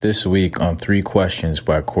This week on Three Questions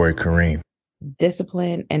by Corey Kareem.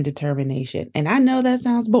 Discipline and determination. And I know that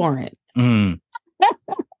sounds boring,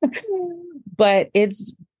 but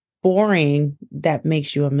it's boring that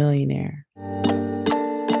makes you a millionaire. Never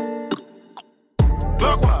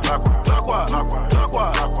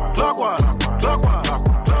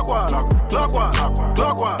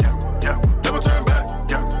turn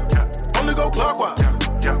back. Only go clockwise.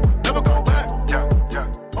 Never go back.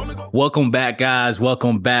 Welcome back, guys.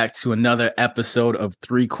 Welcome back to another episode of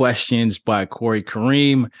Three Questions by Corey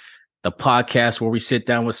Kareem, the podcast where we sit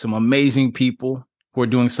down with some amazing people who are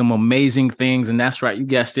doing some amazing things. And that's right, you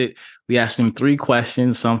guessed it. We asked them 3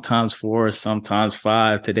 questions, sometimes 4, sometimes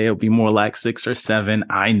 5. Today it'll be more like 6 or 7.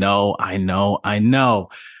 I know.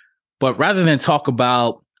 But rather than talk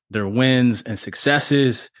about their wins and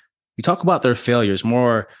successes, we talk about their failures,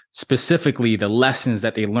 more specifically the lessons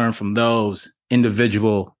that they learned from those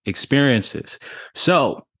individual experiences.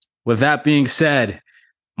 So with that being said,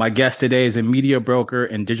 my guest today is a media broker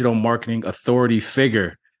and digital marketing authority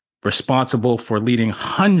figure responsible for leading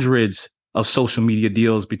hundreds of social media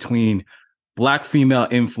deals between Black female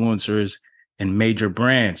influencers and major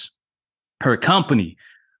brands. Her company,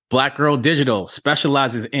 Black Girl Digital,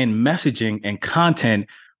 specializes in messaging and content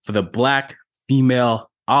for the Black female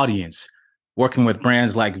audience, working with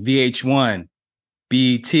brands like VH1,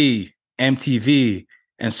 BET, MTV,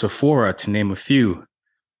 and Sephora, to name a few.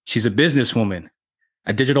 She's a businesswoman,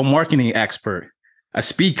 a digital marketing expert, a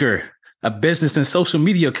speaker, a business and social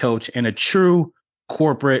media coach, and a true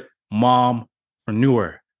corporate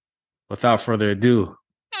mompreneur. Without further ado,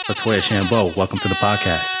 LaToya Shambo, welcome to the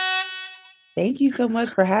podcast. Thank you so much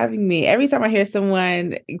for having me. Every time I hear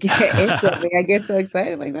someone get into me, I get so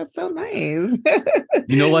excited. Like, that's so nice.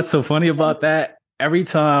 You know what's so funny about that? Every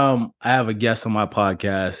time I have a guest on my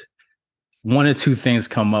podcast, one or two things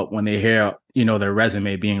come up when they hear, their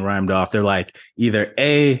resume being rhymed off. They're like, either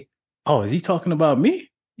A, oh, is he talking about me?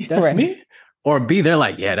 That's right. me. Or B, they're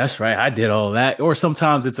like, yeah, that's right. I did all that. Or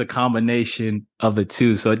sometimes it's a combination of the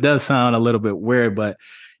two. So it does sound a little bit weird, but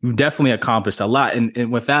you've definitely accomplished a lot.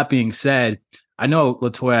 And with that being said, I know,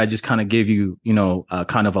 LaToya, I just kind of gave you,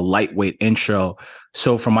 kind of a lightweight intro.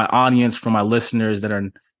 So for my audience, for my listeners that are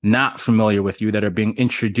not familiar with you, that are being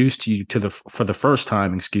introduced to you for the first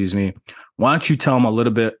time, why don't you tell them a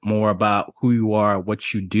little bit more about who you are,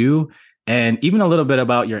 what you do, and even a little bit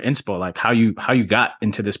about your inspo, like how you got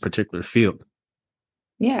into this particular field.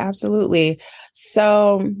 Yeah, absolutely.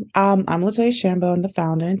 So I'm LaToya Shambo. I'm the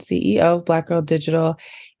founder and CEO of Black Girl Digital.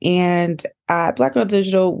 And at Black Girl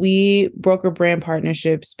Digital, we broker brand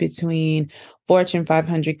partnerships between Fortune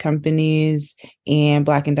 500 companies and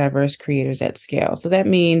Black and diverse creators at scale. So that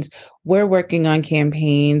means we're working on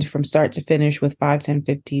campaigns from start to finish with 5, 10,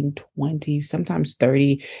 15, 20, sometimes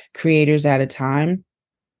 30 creators at a time.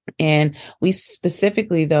 And we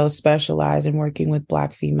specifically, though, specialize in working with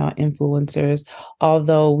Black female influencers,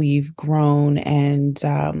 although we've grown and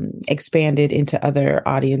expanded into other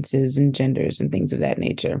audiences and genders and things of that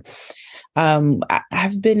nature.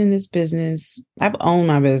 I've been in this business. I've owned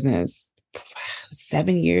my business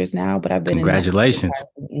 7 years now, but I've been Congratulations.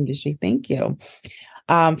 in the industry. Thank you.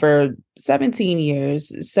 For 17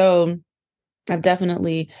 years. So I've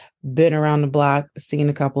definitely been around the block, seen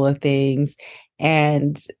a couple of things.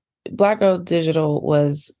 And Black Girl Digital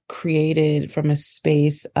was created from a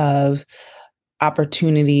space of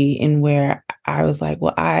opportunity in where I was like,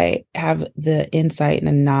 well, I have the insight and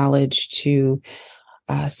the knowledge to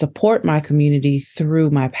support my community through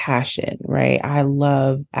my passion, right? I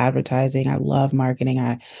love advertising. I love marketing.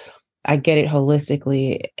 I get it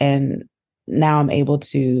holistically. And now I'm able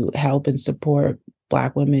to help and support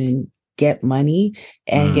Black women get money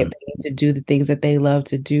and get paid to do the things that they love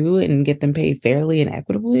to do and get them paid fairly and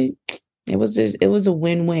equitably. It was a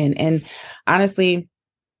win-win. And honestly,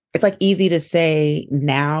 it's like easy to say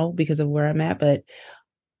now because of where I'm at, but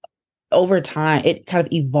over time, it kind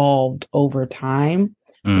of evolved over time.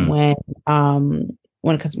 When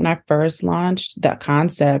I first launched, that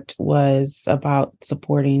concept was about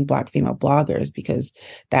supporting Black female bloggers because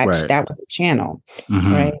that was the channel,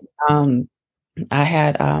 right?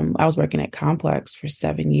 I was working at Complex for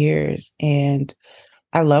 7 years and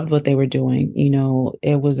I loved what they were doing.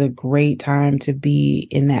 It was a great time to be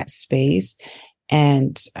in that space.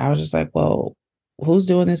 And I was just like, well, who's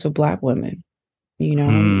doing this for Black women?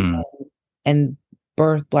 And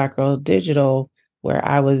birthed Black Girl Digital, where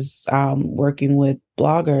I was working with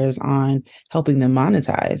bloggers on helping them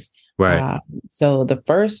monetize. Right. So the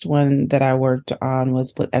first one that I worked on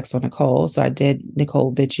was with XO Nicole. So I did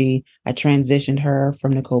Nicole Bitchie. I transitioned her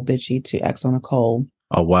from Nicole Bitchie to XO Nicole.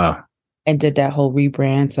 Oh, wow. and did that whole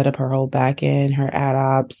rebrand, set up her whole back end, her ad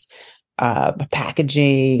ops,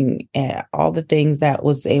 packaging, and all the things that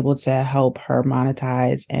was able to help her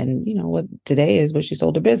monetize. And what today is what she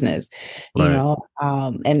sold her business. Right.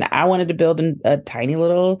 And I wanted to build a tiny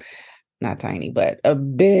little, not tiny, but a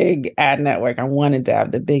big ad network. I wanted to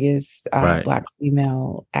have the biggest Right. Black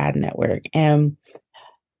female ad network. And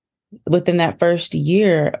within that first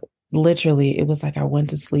year, literally, it was like I went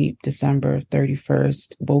to sleep December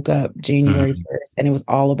 31st, woke up January 1st, and it was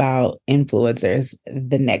all about influencers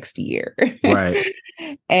the next year. Right.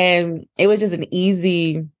 And it was just an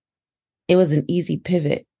easy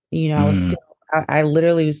pivot. I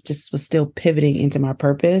literally was still pivoting into my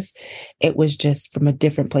purpose. It was just from a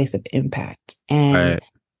different place of impact. And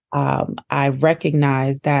I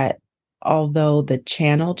recognized that although the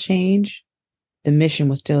channel changed, the mission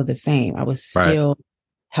was still the same. I was still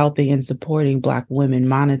helping and supporting Black women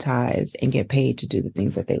monetize and get paid to do the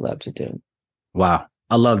things that they love to do. Wow.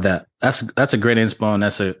 I love that. That's a great inspo, and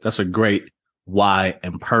that's a great why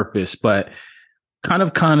and purpose. But kind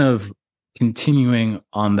of continuing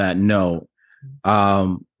on that note,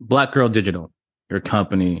 Black Girl Digital, your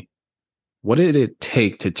company, what did it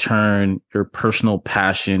take to turn your personal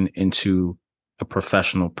passion into a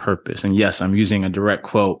professional purpose? And yes, I'm using a direct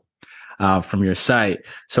quote from your site.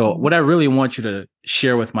 So what I really want you to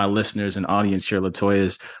share with my listeners and audience here, LaToya,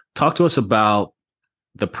 is talk to us about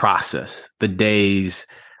the process, the days,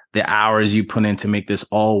 the hours you put in to make this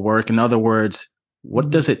all work. In other words,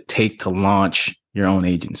 what does it take to launch your own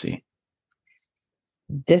agency?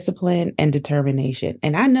 Discipline and determination.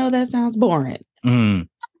 And I know that sounds boring,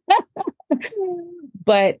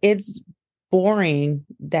 but it's boring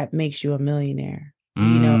that makes you a millionaire.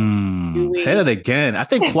 Say that again. I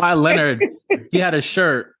think Kawhi Leonard, he had a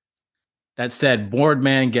shirt that said "Bored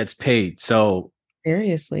man gets paid." So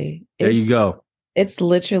seriously, there you go. It's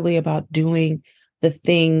literally about doing the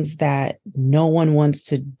things that no one wants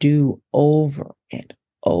to do over and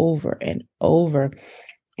over and over.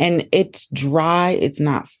 And it's dry. It's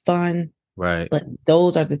not fun. Right. But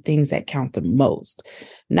those are the things that count the most.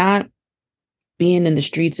 Not being in the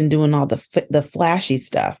streets and doing all the flashy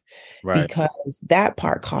stuff. Right. Because that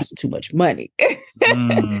part costs too much money.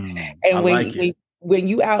 And when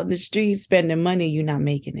you out in the streets spending money, you're not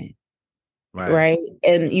making it. Right.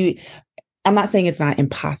 And I'm not saying it's not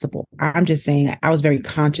impossible. I'm just saying I was very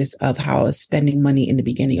conscious of how I was spending money in the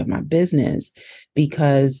beginning of my business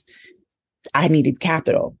because I needed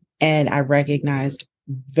capital. And I recognized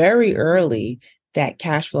very early that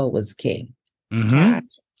cash flow was king. Cash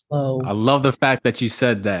flow. I love the fact that you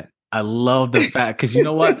said that. I love the fact, because you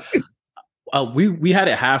know what? We had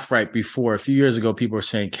it half right before. A few years ago, people were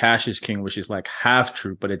saying cash is king, which is like half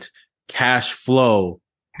true, but it's cash flow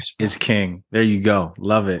is king. There you go.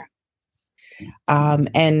 Love it.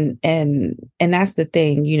 And that's the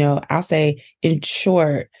thing, I'll say in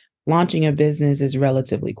short, launching a business is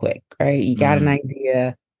relatively quick, right? You got an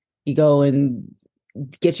idea, you go and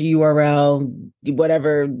get your URL,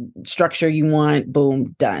 whatever structure you want,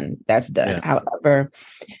 boom, done. That's done. Yeah. However,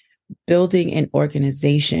 building an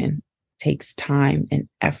organization takes time and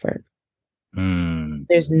effort. You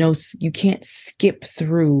can't skip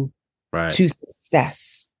through to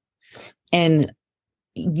success. And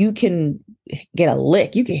you can get a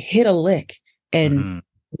lick, you can hit a lick and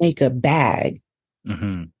make a bag.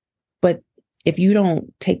 But if you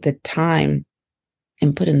don't take the time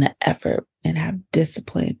and put in the effort and have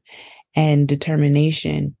discipline and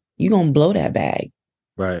determination, you're going to blow that bag.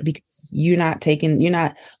 Right. Because you're not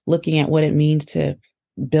looking at what it means to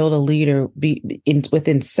build a leader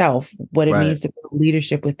within self, what it means to build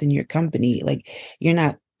leadership within your company. Like, you're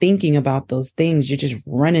not thinking about those things. You're just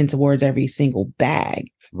running towards every single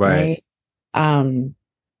bag. Right. And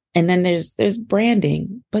then there's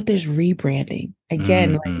branding, but there's rebranding.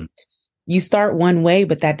 Again, like, you start one way,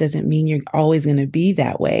 but that doesn't mean you're always going to be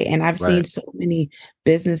that way. And I've seen so many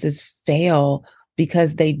businesses fail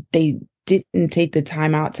because they didn't take the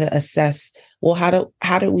time out to assess, well,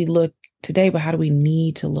 how do we look today, but how do we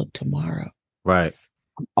need to look tomorrow? Right.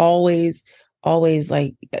 Always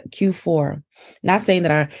like Q4, not saying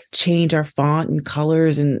that I change our font and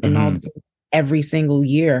colors and all every single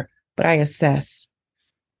year, but I assess,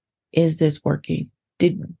 is this working?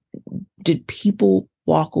 Did people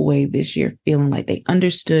walk away this year feeling like they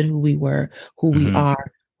understood who we were, who we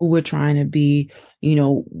are, who we're trying to be,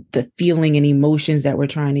 the feeling and emotions that we're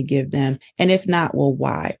trying to give them? And if not, well,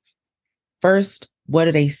 why? First, what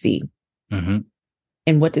do they see? And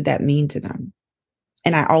what did that mean to them?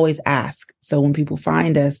 And I always ask. So when people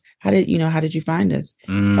find us, how did you find us?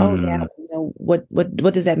 Oh yeah,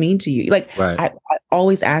 what does that mean to you? Like Right. I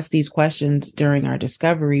always ask these questions during our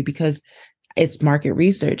discovery because it's market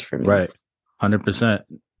research for me. Right. 100%.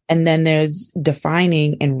 And then there's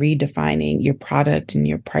defining and redefining your product and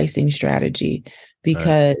your pricing strategy,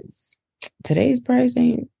 because today's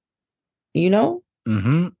pricing,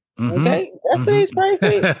 okay, that's today's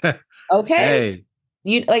pricing. Okay. Hey.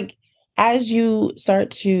 You like, as you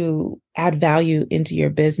start to add value into your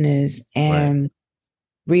business and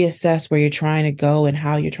reassess where you're trying to go and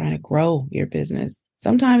how you're trying to grow your business,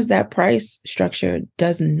 sometimes that price structure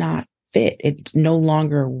does not fit. It no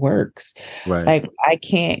longer works. Right. Like I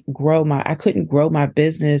couldn't grow my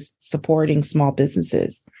business supporting small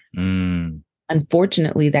businesses.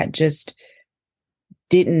 Unfortunately, that just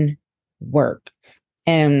didn't work.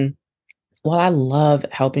 And while I love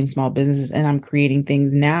helping small businesses and I'm creating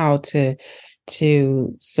things now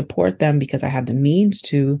to support them because I have the means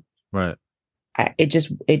to, right.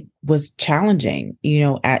 It was challenging,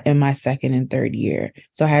 in my second and third year.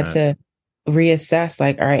 So I had to reassess,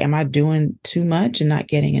 like, all right, am I doing too much and not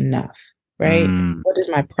getting enough? Right. What does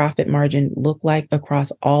my profit margin look like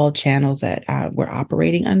across all channels that we're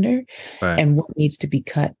operating under? Right. And what needs to be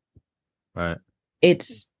cut? Right.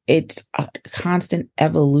 It's a constant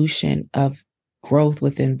evolution of growth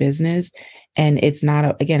within business. And it's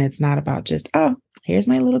not about just, oh, here's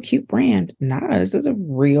my little cute brand. Nah, this is a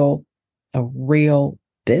real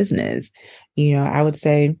business. I would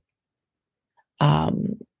say,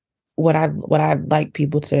 what I'd like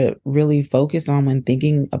people to really focus on when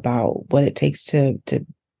thinking about what it takes to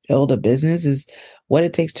build a business is what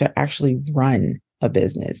it takes to actually run a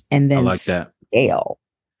business and then scale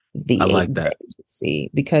the agency.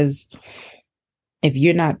 Because if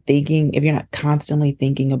you're not constantly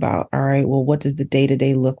thinking about, all right, well, what does the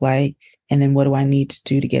day-to-day look like? And then what do I need to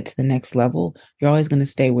do to get to the next level? You're always going to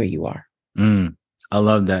stay where you are. I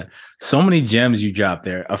love that. So many gems you dropped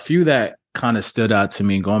there. A few that kind of stood out to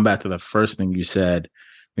me, going back to the first thing you said,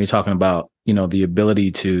 when you're talking about, the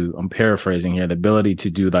ability to, I'm paraphrasing here, the ability to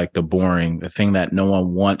do like the boring, the thing that no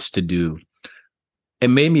one wants to do. It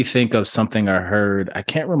made me think of something I heard. I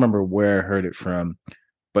can't remember where I heard it from,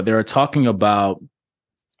 but they were talking about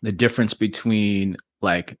the difference between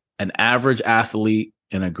like an average athlete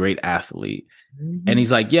and a great athlete. Mm-hmm. And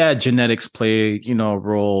he's like, yeah, genetics play, a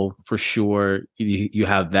role for sure. You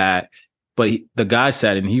have that. But the guy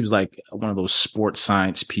said, and he was like one of those sports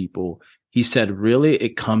science people, he said, really,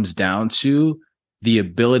 it comes down to the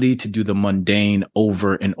ability to do the mundane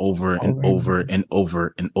over and over and over and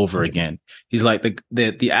over and over again. He's like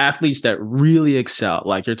the athletes that really excel,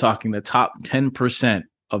 like you're talking the top 10%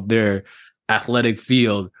 of their athletic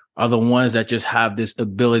field, are the ones that just have this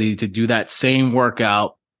ability to do that same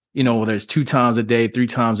workout, whether it's 2 times a day, 3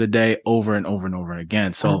 times a day, over and over and over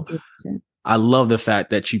again. So 100%. I love the fact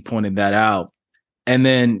that you pointed that out. And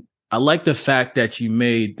then I like the fact that you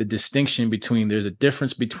made the distinction between, there's a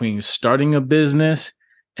difference between starting a business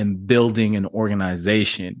and building an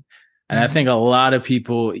organization. And I think a lot of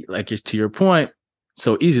people, like, it's to your point,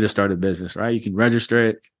 so easy to start a business, right? You can register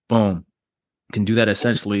it, boom. You can do that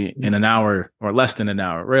essentially in an hour or less than an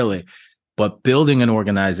hour, really. But building an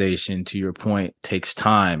organization, to your point, takes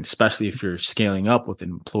time, especially if you're scaling up with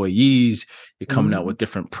employees, you're coming out with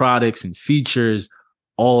different products and features.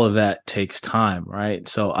 All of that takes time, right?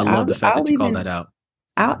 So I love the fact that you call that out.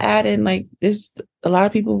 I'll add in, like, there's a lot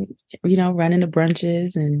of people, running the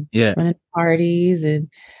brunches and running parties, and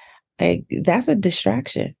like that's a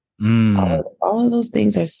distraction. All of those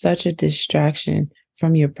things are such a distraction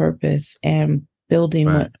from your purpose and building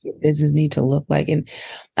what your business need to look like. And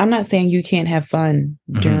I'm not saying you can't have fun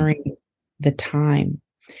during the time.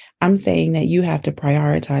 I'm saying that you have to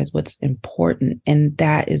prioritize what's important. And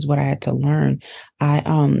that is what I had to learn.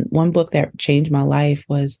 One book that changed my life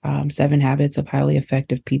was 7 Habits of Highly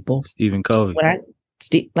Effective People. Stephen Covey.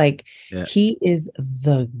 He is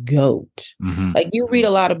the GOAT. Like, you read a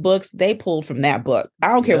lot of books, they pulled from that book. I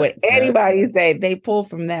don't care what anybody say, they pull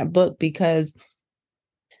from that book, because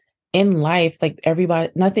in life, like,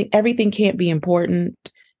 everything can't be important.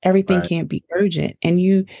 Everything can't be urgent. And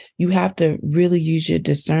you have to really use your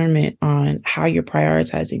discernment on how you're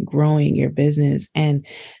prioritizing growing your business. And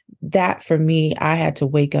that, for me, I had to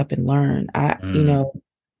wake up and learn. I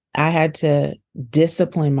had to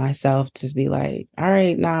discipline myself to be like, all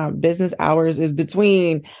right, business hours is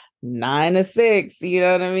between 9 to 6, you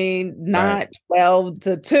know what I mean? Not 12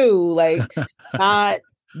 to 2, like not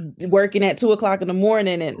working at 2:00 in the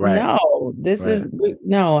morning. And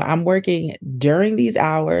I'm working during these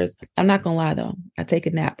hours. I'm not gonna lie though, I take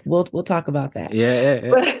a nap. We'll talk about that.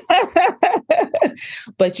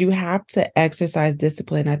 but you have to exercise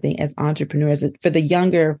discipline, I think, as entrepreneurs for the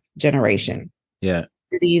younger generation. Yeah.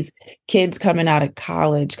 These kids coming out of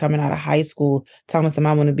college, coming out of high school, telling us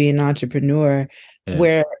I want to be an entrepreneur,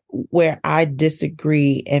 where I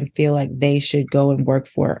disagree and feel like they should go and work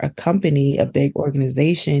for a company, a big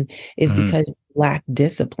organization, is because you lack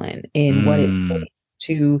discipline in what it takes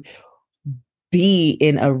to be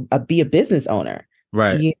be a business owner.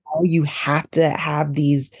 Right. You know, you have to have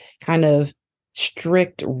these kind of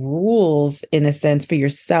strict rules in a sense for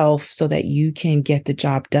yourself so that you can get the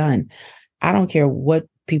job done. I don't care what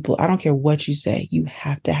you say, you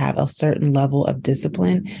have to have a certain level of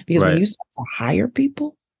discipline, because when you start to hire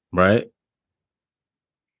people,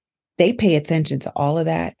 they pay attention to all of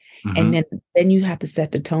that. And then you have to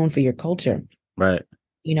set the tone for your culture. Right.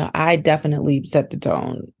 You know, I definitely set the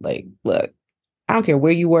tone. Like, look, I don't care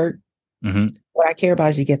where you work. What I care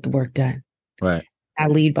about is you get the work done. Right. I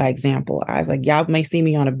lead by example. I was like, y'all may see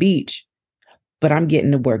me on a beach, but I'm getting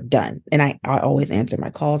the work done. And I always answer my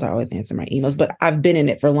calls. I always answer my emails, but I've been in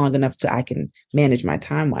it for long enough I can manage my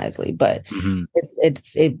time wisely, but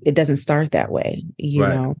it doesn't start that way, you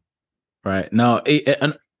know? Right. No.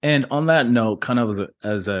 And on that note, kind of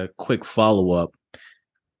as a quick follow-up,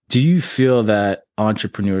 do you feel that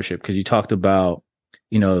entrepreneurship, because you talked about,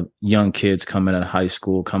 you know, young kids coming out of high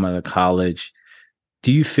school, coming out of college,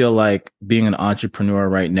 do you feel like being an entrepreneur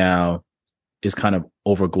right now is kind of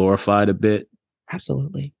overglorified a bit?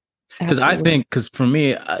 Absolutely. Because for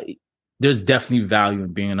me, there's definitely value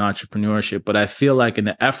in being an entrepreneurship, but I feel like in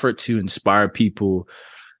the effort to inspire people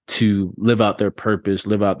to live out their purpose,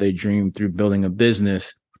 live out their dream through building a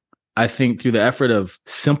business, I think through the effort of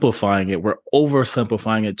simplifying it, we're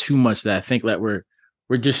oversimplifying it too much, that I think that we're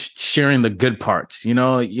just sharing the good parts. You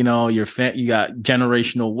know, you got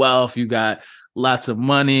generational wealth, you got lots of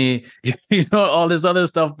money, you know, all this other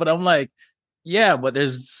stuff. But I'm like, yeah, but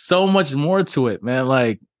there's so much more to it, man.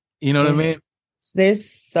 Like, you know what I mean? There's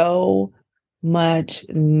so much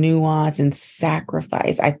nuance and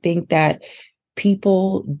sacrifice. I think that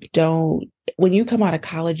people don't, when you come out of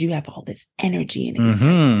college, you have all this energy and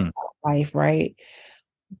excitement about life, right?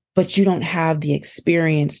 But you don't have the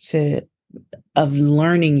experience of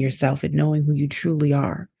learning yourself and knowing who you truly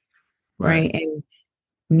are, right? And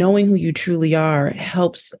knowing who you truly are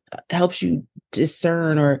helps you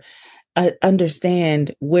discern or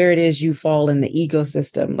understand where it is you fall in the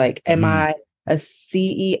ecosystem. Like, am I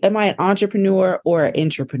am I an entrepreneur or an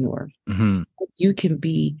intrapreneur? You can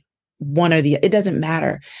be one or the, it doesn't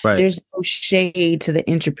matter. There's no shade to the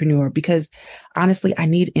entrepreneur, because honestly, I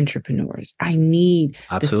need entrepreneurs. I need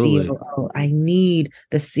the COO. I need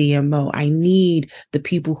the CMO. I need the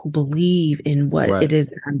people who believe in what it is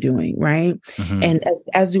that I'm doing. Right. And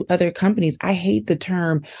as do other companies. I hate the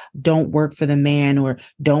term "don't work for the man" or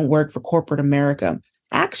 "don't work for corporate America."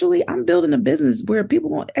 Actually, I'm building a business where people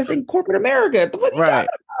want, as in corporate America. The fuck you talking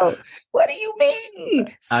about? What do you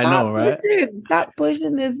mean? I know, right? Stop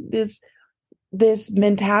pushing this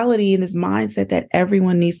mentality and this mindset that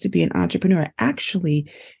everyone needs to be an entrepreneur.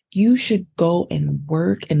 Actually, you should go and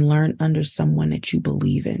work and learn under someone that you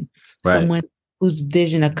believe in, someone whose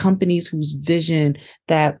vision, a company's whose vision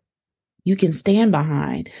that you can stand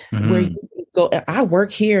behind. Where you go, I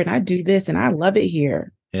work here and I do this and I love it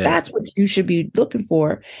here. That's what you should be looking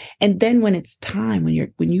for. And then when it's time, when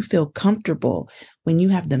you feel comfortable, when you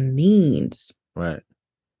have the means,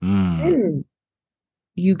 then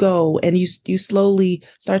you go and you slowly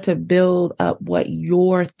start to build up what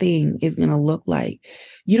your thing is going to look like.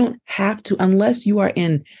 You don't have to, unless you are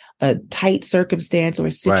in a tight circumstance or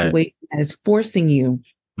a situation that is forcing you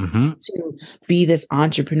to be this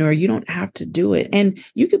entrepreneur. You don't have to do it. And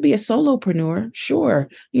you could be a solopreneur. Sure.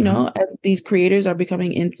 You know, as these creators are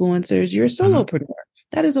becoming influencers, you're a solopreneur.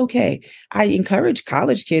 That is okay. I encourage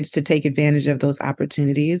college kids to take advantage of those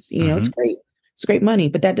opportunities. You know, it's great. It's great money,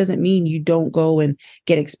 but that doesn't mean you don't go and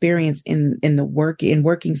get experience in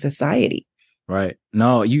working society. Right.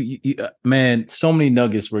 No, you man, so many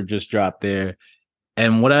nuggets were just dropped there.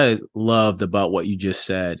 And what I loved about what you just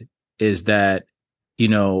said is that, you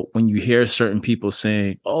know, when you hear certain people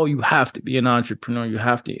saying, "Oh, you have to be an entrepreneur, you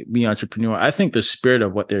have to be an entrepreneur," I think the spirit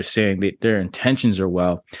of what they're saying, their intentions are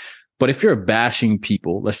well. But if you're bashing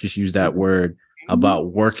people, let's just use that word,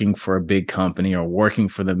 about working for a big company or working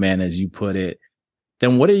for the man, as you put it,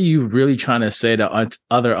 then what are you really trying to say to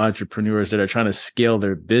other entrepreneurs that are trying to scale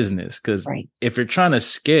their business? Because if you're trying to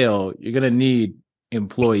scale, you're going to need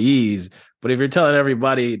employees. But if you're telling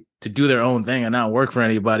everybody to do their own thing and not work for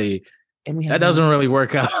anybody, that doesn't really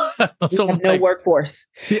work out. So we have no workforce.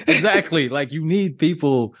 Exactly. Like, you need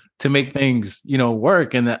people to make things, you know,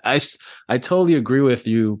 work. And I totally agree with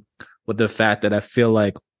you with the fact that I feel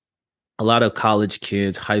like a lot of college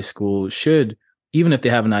kids, high school should, even if they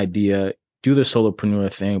have an idea, do the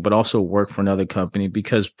solopreneur thing, but also work for another company,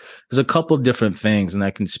 because there's a couple of different things, and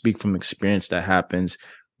I can speak from experience that happens.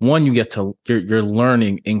 One, you get to your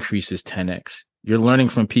learning increases 10x. You're learning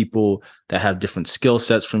from people that have different skill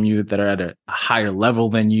sets from you, that are at a higher level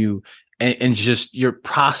than you. And just your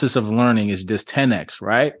process of learning is this 10x,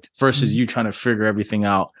 right? Versus you trying to figure everything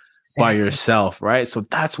out by yourself, right? So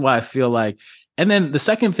that's why I feel like, and then the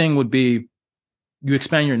second thing would be you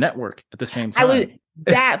expand your network at the same time.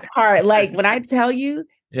 That part, like when I tell you,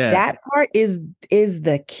 that part is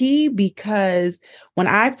the key, because when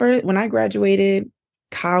I graduated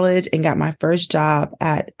college and got my first job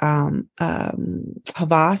at Havas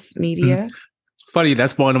Media. Funny,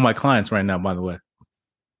 that's one of my clients right now, by the way.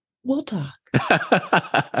 We'll talk.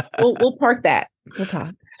 we'll park that. We'll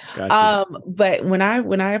talk. Gotcha. But when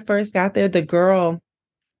I first got there, the girl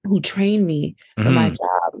who trained me for my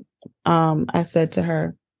job, I said to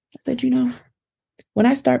her, when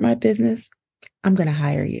I start my business, I'm going to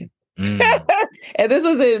hire you. And this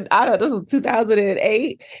was this was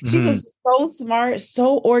 2008. She was so smart,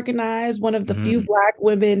 so organized. One of the few Black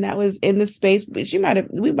women that was in the space. We're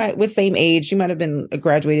same age. She might have been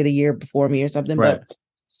graduated a year before me or something, but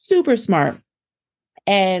super smart.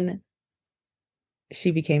 And she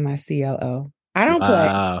became my COO. I don't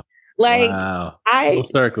play. Like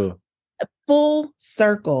full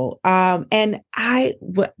circle. And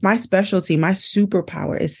my specialty, my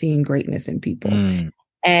superpower is seeing greatness in people.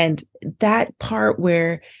 And that part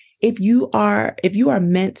where if you are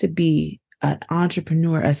meant to be an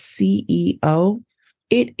entrepreneur, a CEO,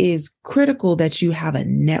 it is critical that you have a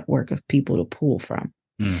network of people to pull from.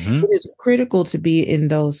 It is critical to be in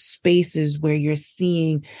those spaces where you're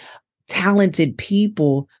seeing talented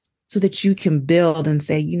people so that you can build and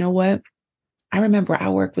say, you know what? I remember I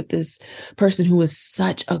worked with this person who was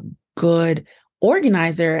such a good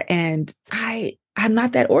organizer, and I'm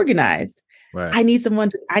not that organized. Right. I need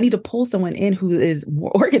to pull someone in who is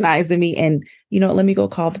more organized than me. And, let me go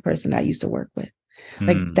call the person I used to work with.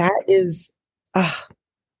 Like that is,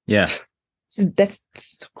 that's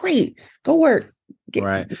great. Go work. Get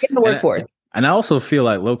in the workforce. And I also feel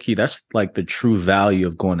like low-key, that's like the true value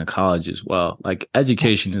of going to college as well. Like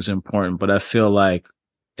education is important, but I feel like,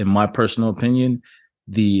 in my personal opinion,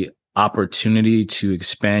 the opportunity to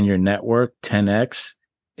expand your network 10x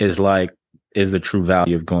is the true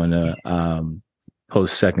value of going to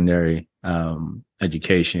post-secondary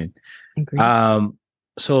education.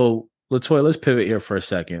 So LaToya, let's pivot here for a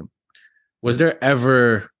second. Was there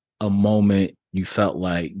ever a moment you felt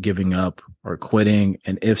like giving up or quitting?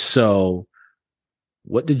 And if so,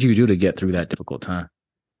 what did you do to get through that difficult time?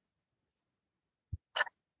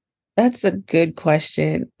 That's a good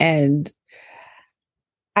question. And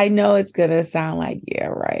I know it's going to sound like, yeah,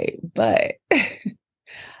 right. But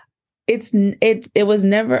it was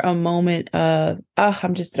never a moment of,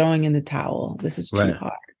 I'm just throwing in the towel. This is too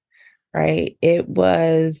hard. Right. It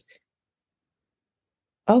was,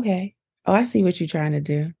 okay. Oh, I see what you're trying to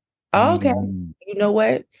do. Oh, okay. You know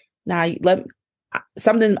what? Now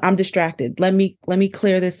I'm distracted. Let me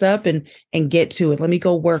clear this up and get to it. Let me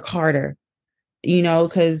go work harder.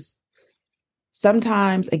 Because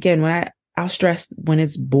sometimes, again, I'll stress when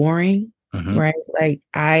it's boring, right? Like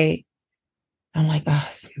I'm like,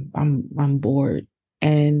 I'm bored.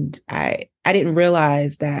 And I didn't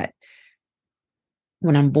realize that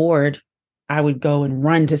when I'm bored, I would go and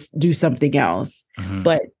run to do something else.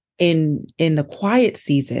 But in the quiet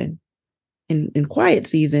season, in quiet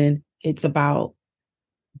season, it's about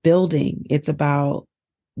building. It's about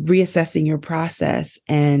reassessing your process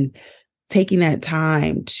and taking that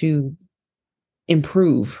time to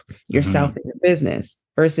improve yourself in your business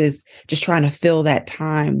versus just trying to fill that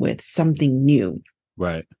time with something new.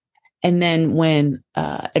 Right. And then when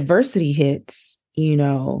adversity hits,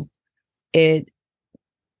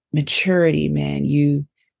 maturity, man,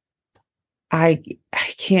 I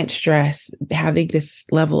can't stress having this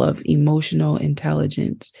level of emotional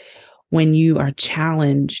intelligence when you are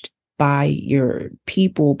challenged by your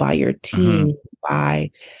people, by your team,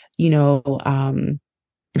 by, your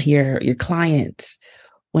clients,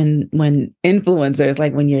 when influencers,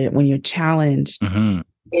 like when you're challenged,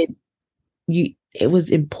 it was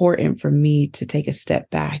important for me to take a step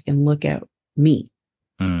back and look at me.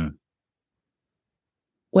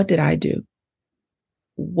 What did I do?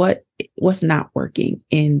 What's not working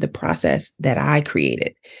in the process that I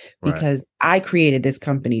created? Because I created this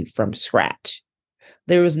company from scratch.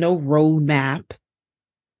 There was no roadmap.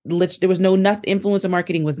 There was nothing. Influencer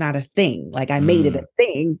marketing was not a thing. Like I made it a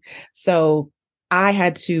thing. So I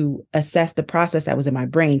had to assess the process that was in my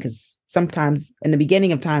brain, because sometimes in the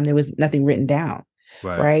beginning of time, there was nothing written down.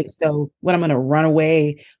 Right. So when I'm going to run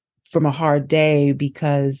away from a hard day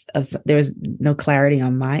because there's no clarity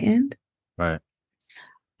on my end. Right.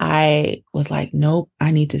 I was like, nope,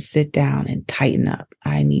 I need to sit down and tighten up.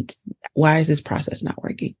 Why is this process not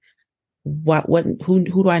working? Who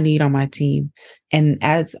do I need on my team? And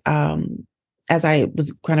as I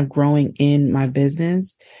was kind of growing in my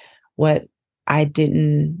business, what I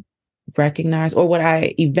didn't recognize, or what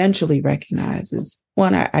I eventually recognized, is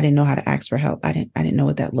one, I didn't know how to ask for help. I didn't know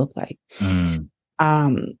what that looked like.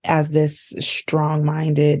 As this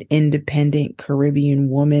strong-minded, independent Caribbean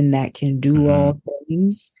woman that can do all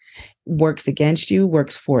things, works against you,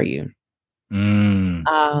 works for you. And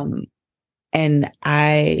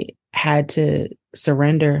I had to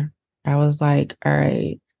surrender. I was like, all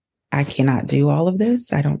right, I cannot do all of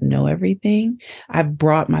this. I don't know everything. I've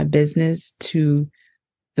brought my business to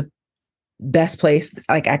the best place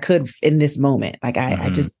like I could in this moment. Like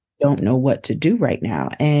I just don't know what to do right now.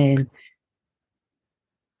 And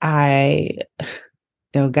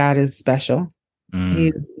God is special.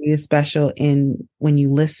 He is special in when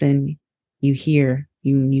you listen, you hear,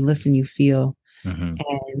 you listen, you feel.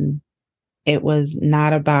 And it was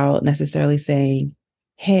not about necessarily saying,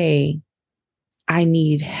 hey, I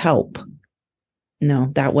need help. No,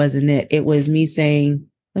 that wasn't it. It was me saying,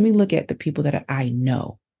 let me look at the people that I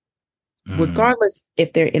know, regardless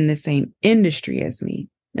if they're in the same industry as me.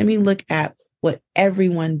 Let me look at what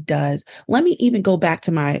everyone does. Let me even go back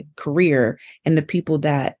to my career and the people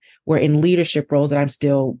that were in leadership roles that I'm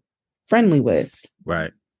still friendly with.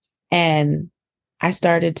 Right. And I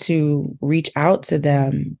started to reach out to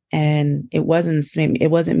them, and it wasn't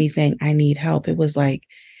me saying I need help. It was like,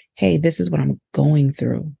 hey, this is what I'm going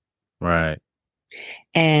through. Right.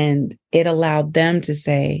 And it allowed them to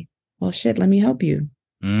say, well, shit, let me help you.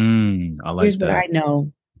 I like Here's that. what I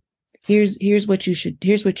know. Here's what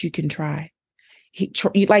you can try.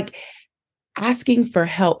 Like asking for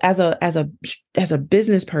help as a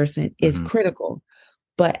business person is critical,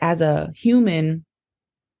 but as a human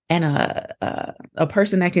and a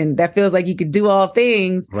person that feels like you could do all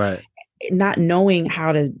things, right? Not knowing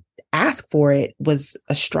how to ask for it was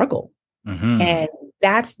a struggle, and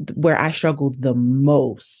that's where I struggled the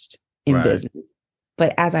most in business.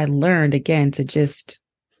 But as I learned again to just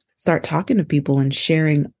start talking to people and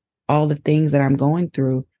sharing all the things that I'm going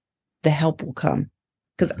through, the help will come.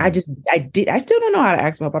 Because I still don't know how to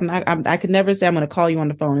ask for help. I could never say I'm going to call you on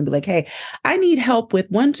the phone and be like, hey, I need help with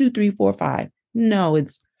 1, 2, 3, 4, 5. No,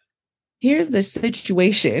 it's here's the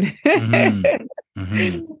situation.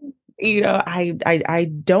 You know,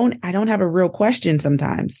 I don't have a real question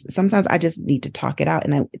sometimes. Sometimes I just need to talk it out.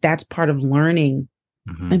 And that's part of learning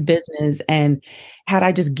in business. And had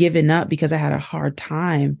I just given up because I had a hard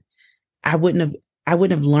time, I wouldn't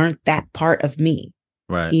have learned that part of me.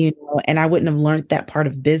 Right. You know, and I wouldn't have learned that part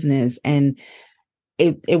of business. And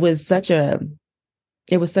it was such an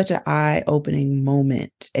eye-opening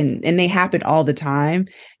moment. And they happen all the time,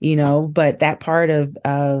 you know, but that part of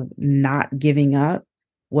not giving up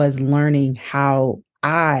was learning how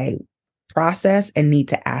I process and need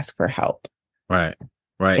to ask for help. Right.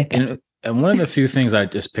 Right. And one of the few things I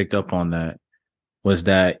just picked up on that was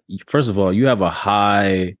that, first of all, you have a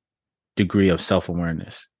high degree of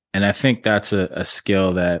self-awareness. And I think that's a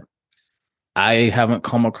skill that I haven't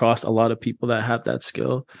come across a lot of people that have that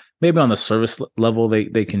skill. Maybe on the service level,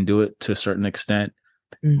 they can do it to a certain extent.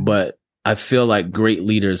 But I feel like great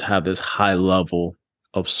leaders have this high level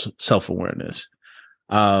of self-awareness.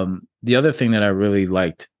 The other thing that I really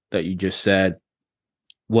liked that you just said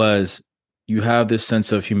was you have this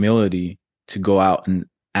sense of humility to go out and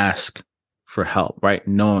ask for help, right?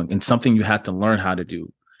 Knowing it's something you have to learn how to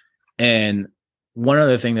do. And one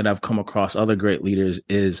other thing that I've come across other great leaders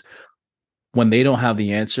is when they don't have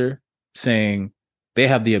the answer, saying they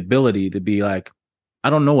have the ability to be like, I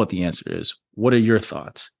don't know what the answer is. What are your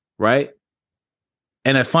thoughts? Right.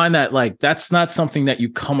 And I find that like, that's not something that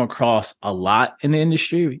you come across a lot in the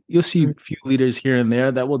industry. You'll see a few leaders here and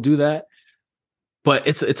there that will do that, but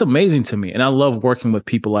it's amazing to me. And I love working with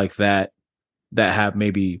people like that have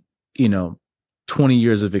maybe, 20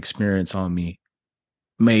 years of experience on me,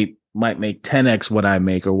 might make 10x what I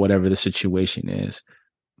make or whatever the situation is.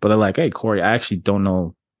 But they're like, hey, Corey, I actually don't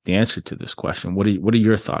know the answer to this question. What are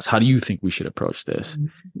your thoughts? How do you think we should approach this?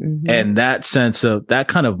 And that sense of that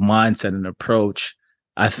kind of mindset and approach,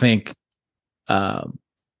 I think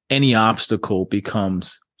any obstacle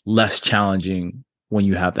becomes less challenging when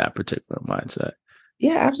you have that particular mindset.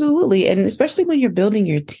 Yeah, absolutely. And especially when you're building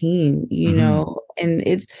your team, and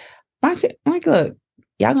it's mindset, like, look,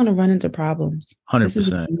 y'all going to run into problems. 100%. This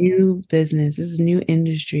is a new business. This is a new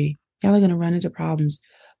industry. Y'all are going to run into problems,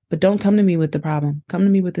 but don't come to me with the problem. Come to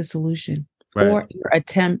me with the solution or your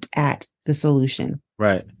attempt at the solution.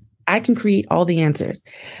 Right. I can create all the answers.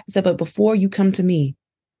 So, but before you come to me,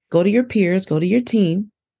 go to your peers, go to your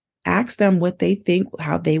team, ask them what they think,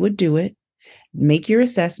 how they would do it, make your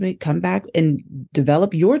assessment, come back and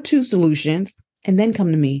develop your 2 solutions, and then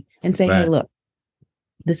come to me and say, hey, look,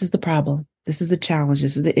 this is the problem. This is the challenge.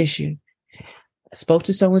 This is the issue. I spoke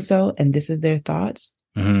to so-and-so, and this is their thoughts.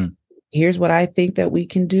 Mm-hmm. Here's what I think that we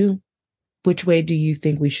can do. Which way do you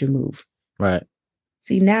think we should move? Right.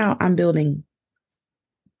 See, now I'm building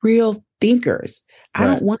real thinkers. I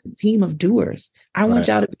don't want a team of doers. I want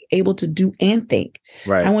y'all to be able to do and think.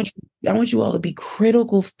 Right. I want you all to be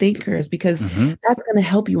critical thinkers, because that's going to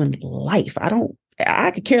help you in life. I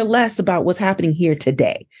could care less about what's happening here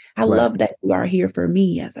today. I love that you are here for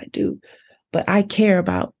me, as I do, but I care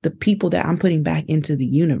about the people that I'm putting back into the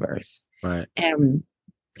universe. Right. And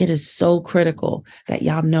it is so critical that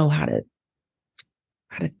y'all know how to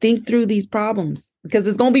think through these problems, because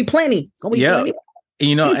there's going to be plenty. It's going to be plenty.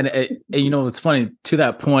 And it's funny, to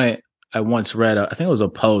that point, I once read, I think it was a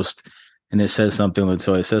post, and it says something,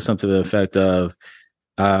 LaToya, it says something to the effect of,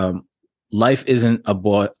 life isn't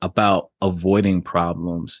about avoiding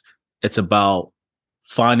problems. It's about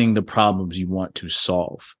finding the problems you want to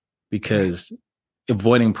solve, because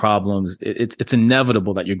avoiding problems, it's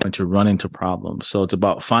inevitable that you're going to run into problems. So it's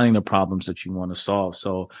about finding the problems that you want to solve.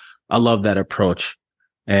 So I love that approach.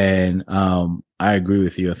 And I agree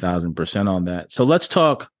with you 1,000% on that. So let's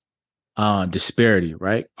talk disparity,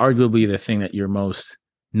 right? Arguably the thing that you're most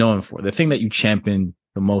known for, the thing that you champion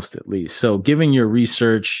the most, at least. So given your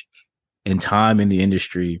research and time in the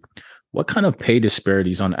industry, what kind of pay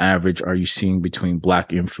disparities on average are you seeing between Black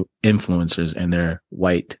influencers and their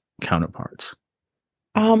white counterparts?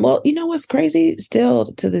 Well, you know what's crazy? Still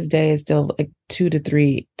to this day, it's still like 2 to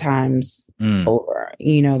 3 times over,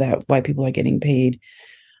 that white people are getting paid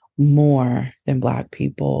more than Black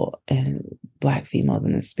people and Black females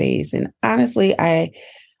in this space. And honestly,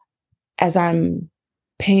 as I'm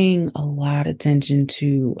paying a lot of attention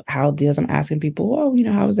to how deals, I'm asking people,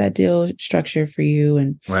 how was that deal structured for you?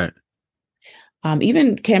 And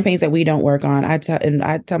even campaigns that we don't work on, I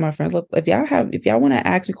tell my friends, look, if y'all want to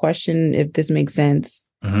ask a question, if this makes sense,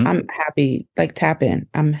 I'm happy, tap in.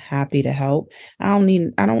 I'm happy to help. I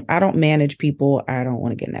don't manage people. I don't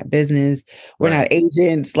want to get in that business. We're not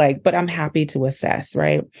agents, but I'm happy to assess.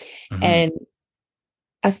 Right. And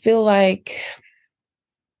I feel like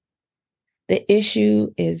the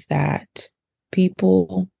issue is that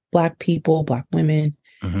Black people, Black women,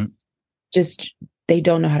 just, they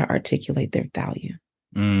don't know how to articulate their value.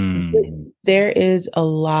 There is a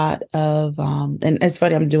lot of, and it's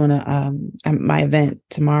funny, I'm doing my event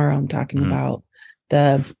tomorrow. I'm talking about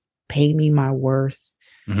the pay me my worth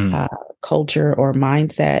culture or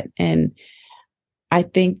mindset. And I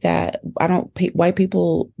think that white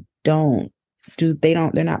people they're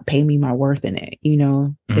not pay me my worth in it.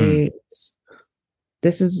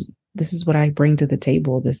 This is what I bring to the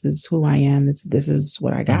table. This is who I am. This is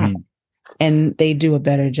what I got. And they do a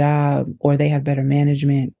better job, or they have better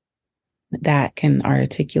management that can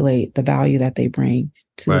articulate the value that they bring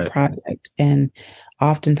to the project. And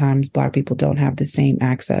oftentimes Black people don't have the same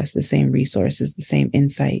access, the same resources, the same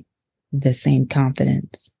insight, the same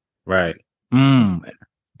confidence. Right.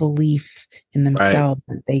 Belief in themselves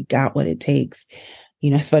that they got what it takes.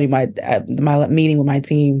 It's funny, my meeting with my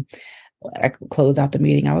team, I closed out the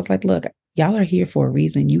meeting. I was like, look, y'all are here for a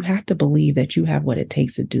reason. You have to believe that you have what it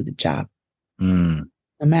takes to do the job. No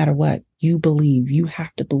matter what, you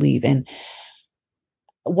have to believe. And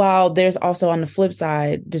while there's also, on the flip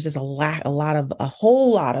side, there's just a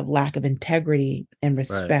whole lot of lack of integrity and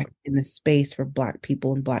respect in the space for Black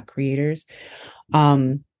people and Black creators.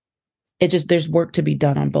 There's work to be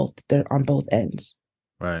done on both ends.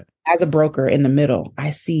 Right. As a broker in the middle,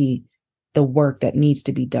 I see the work that needs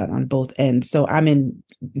to be done on both ends. So I'm in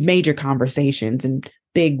major conversations and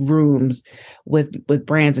big rooms with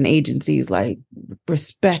brands and agencies,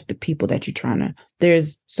 respect the people that you're trying to,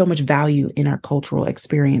 there's so much value in our cultural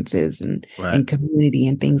experiences and community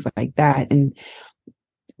and things like that. And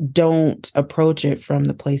don't approach it from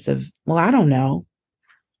the place of, well, I don't know.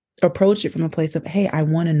 Approach it from a place of, hey, I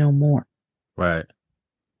want to know more. Right.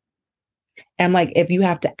 And if you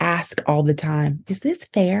have to ask all the time, is this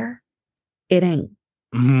fair? It ain't.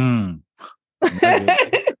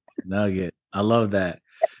 Nugget. I love that.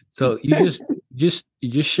 So you just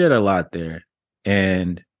shared a lot there.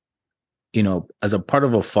 And, as a part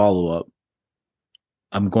of a follow-up,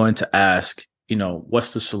 I'm going to ask,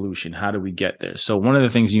 what's the solution? How do we get there? So one of the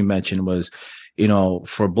things you mentioned was,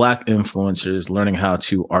 for Black influencers, learning how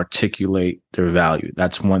to articulate their value.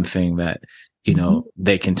 That's one thing that,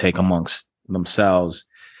 they can take amongst themselves.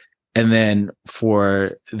 And then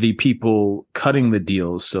for the people cutting the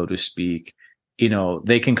deals, so to speak,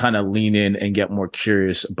 they can kind of lean in and get more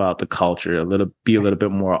curious about the culture, be a little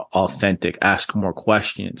bit more authentic, ask more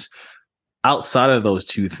questions. Outside of those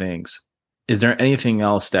two things, is there anything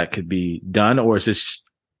else that could be done, or is this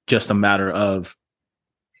just a matter of,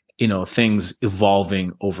 things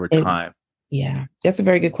evolving over time? Yeah, that's a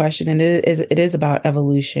very good question. And it is about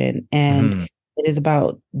evolution, and it is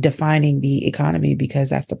about defining the economy, because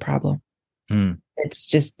that's the problem. It's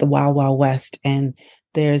just the wild, wild west. And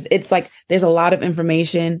there's a lot of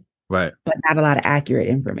information, right, but not a lot of accurate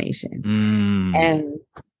information. And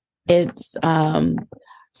it's,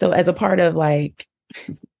 so as a part of like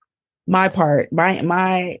my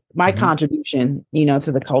contribution,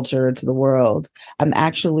 to the culture, to the world, I'm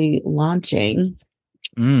actually launching.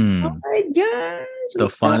 Oh my gosh. The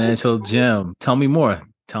financial gem. Tell me more.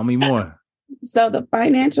 So the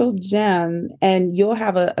financial gem, and you'll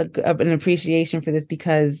have an appreciation for this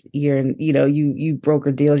because you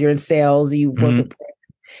broker deals, you're in sales, you work with.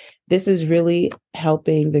 This is really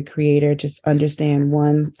helping the creator just understand.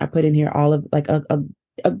 One, I put in here all of like a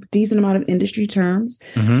decent amount of industry terms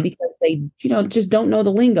because they, just don't know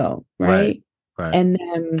the lingo, right? And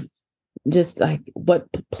then just like what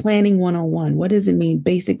planning 101, what does it mean?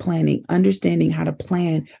 Basic planning, understanding how to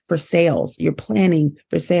plan for sales. You're planning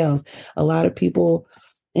for sales. A lot of people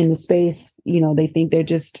in the space, they think they're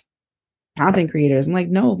just content creators. I'm like,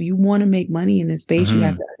 no, if you want to make money in this space, you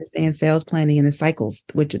have to understand sales planning and the cycles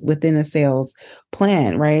which within a sales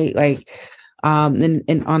plan, right? Like,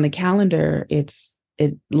 and on the calendar, it's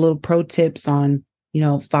little pro tips on,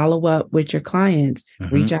 follow up with your clients,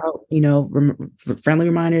 reach out, friendly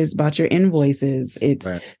reminders about your invoices. It's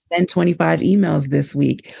send 25 emails this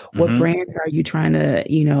week. What brands are you trying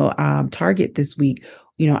to, target this week?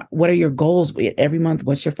 What are your goals every month?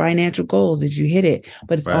 What's your financial goals? Did you hit it?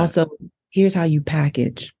 But it's also, here's how you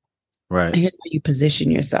package. Right. Here's how you position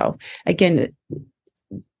yourself. Again,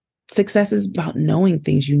 success is about knowing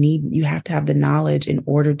things. You have to have the knowledge in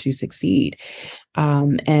order to succeed.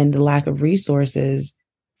 And the lack of resources,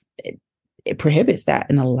 it prohibits that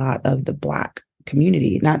in a lot of the Black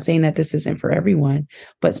community. Not saying that this isn't for everyone,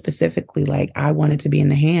 but specifically, like, I want it to be in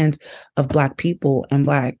the hands of Black people and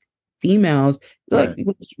Black females. Like,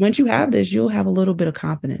 once you have this, you'll have a little bit of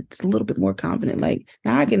confidence, a little bit more confident. Like,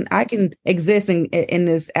 now I can exist in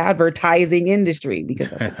this advertising industry, because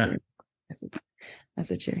that's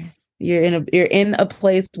what you're in. You're in a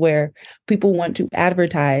place where people want to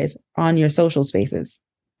advertise on your social spaces.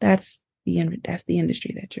 That's the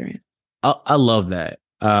industry that you're in. I love that.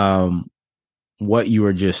 What you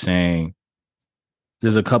were just saying.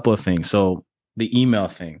 There's a couple of things. So the email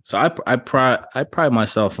thing. So I pride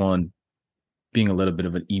myself on being a little bit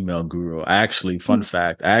of an email guru. Fun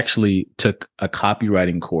fact, I actually took a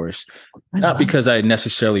copywriting course, not because I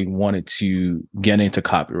necessarily wanted to get into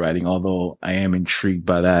copywriting, although I am intrigued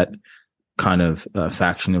by that kind of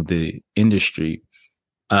faction of the industry.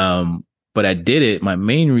 But I did it. My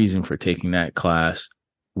main reason for taking that class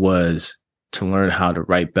was to learn how to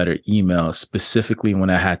write better emails, specifically when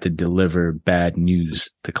I had to deliver bad news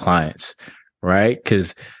to clients, right?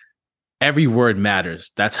 Because every word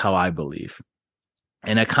matters. That's how I believe.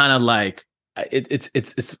 And I kind of like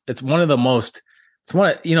it's one of the most, it's one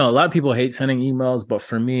of, a lot of people hate sending emails, but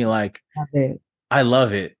for me, like, I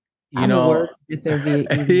love it. Yeah.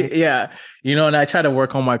 And I try to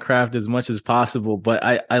work on my craft as much as possible, but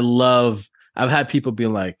I've had people be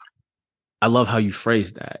like, I love how you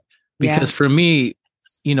phrase that, because for me,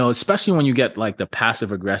 especially when you get like the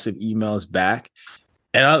passive aggressive emails back.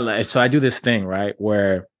 And so I do this thing, right,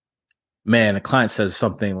 where, man, a client says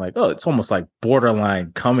something like, oh, it's almost like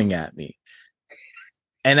borderline coming at me.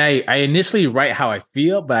 And I initially write how I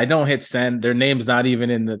feel, but I don't hit send. Their name's not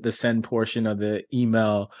even in the send portion of the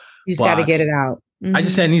email. You just got to get it out. I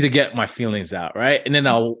just said, I need to get my feelings out, right? And then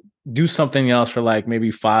I'll do something else for like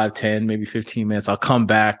maybe 5, 10, maybe 15 minutes. I'll come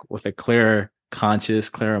back with a clearer conscience,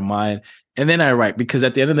 clearer mind. And then I write, because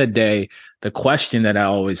at the end of the day, the question that I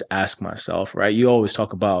always ask myself, right? You always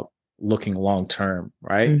talk about looking long term,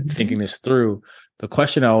 right? Thinking this through. The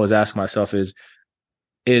question I always ask myself is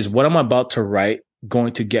what I'm about to write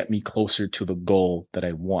going to get me closer to the goal that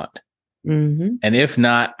I want? And if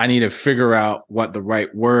not, I need to figure out what the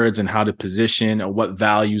right words and how to position, or what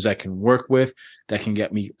values I can work with that can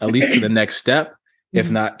get me at least to the next step,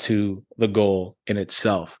 if not to the goal in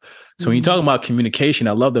itself. So when you talk about communication,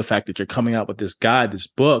 I love the fact that you're coming out with this guide, this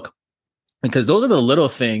book, because those are the little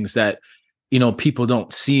things that people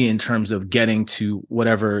don't see in terms of getting to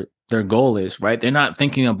whatever their goal is, right? They're not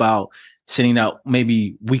thinking about sending out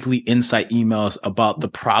maybe weekly insight emails about the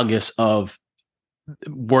progress of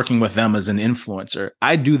working with them as an influencer.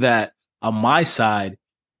 I do that on my side.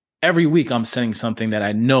 Every week I'm sending something that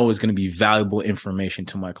I know is going to be valuable information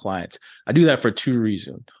to my clients. I do that for two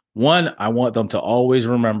reasons. One, I want them to always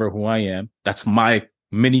remember who I am. That's my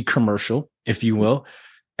mini commercial, if you will.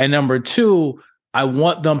 And number two, I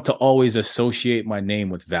want them to always associate my name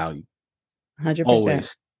with value.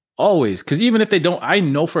 100%. Always. Because even if they don't, I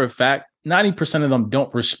know for a fact, 90% of them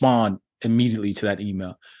don't respond immediately to that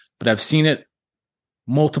email. But I've seen it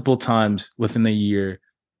multiple times within the year.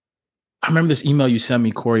 I remember this email you sent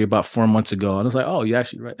me, Corey, about 4 months ago. And I was like, oh, you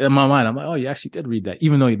actually read it. In my mind, I'm like, oh, you actually did read that,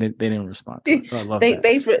 even though they didn't respond to it. So I love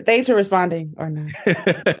that. Thanks for responding or not.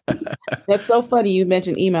 That's so funny. You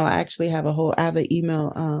mentioned email. I actually have an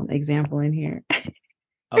email example in here.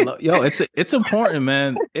 It's important,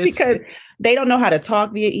 man. Because they don't know how to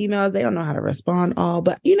talk via emails. They don't know how to respond all,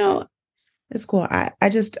 but it's cool. I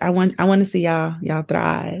want to see y'all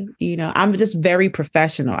thrive. I'm just very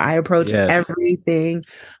professional. I approach everything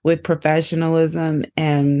with professionalism,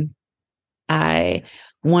 and I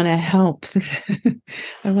want to help.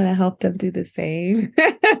 I want to help them do the same.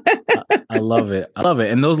 I love it.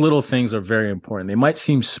 And those little things are very important. They might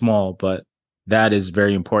seem small, but that is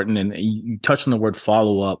very important. And you touched on the word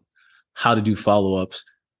follow-up, how to do follow-ups.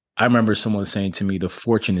 I remember someone saying to me, the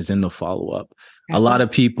fortune is in the follow-up. A lot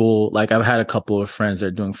of people, like I've had a couple of friends that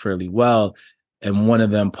are doing fairly well, and one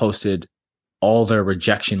of them posted all their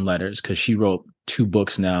rejection letters because she wrote 2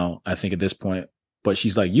 books now, I think at this point. But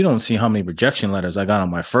she's like, you don't see how many rejection letters I got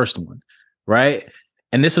on my first one, right?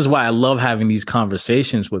 And this is why I love having these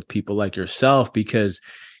conversations with people like yourself, because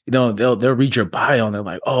they'll read your bio and they're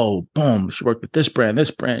like, oh, boom, she worked with this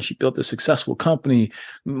brand, she built a successful company,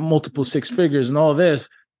 multiple 6 figures and all this.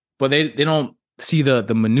 But they don't see the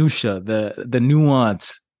minutia, the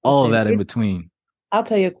nuance, all of that in between. I'll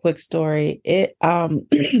tell you a quick story.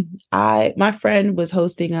 My friend was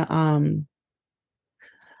hosting a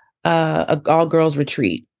all girls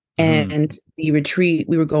retreat, and the retreat,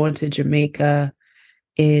 we were going to Jamaica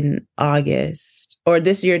in August, or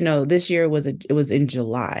this year. No, this year it was in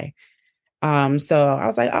July. So I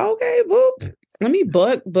was like, oh, okay, boop. Let me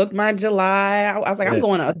book my July. I was like, I'm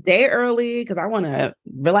going a day early because I want to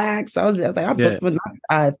relax. So I was like, I'll book for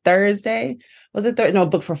my Thursday. Was it Thursday? No,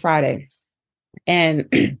 book for Friday.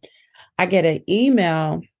 And I get an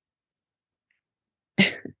email.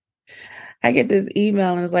 I get this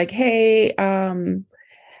email and it's like, hey,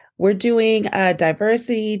 we're doing a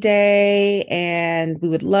diversity day and we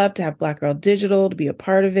would love to have Black Girl Digital to be a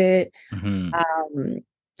part of it. And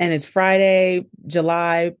it's Friday,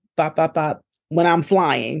 July, bop, bop, bop, when I'm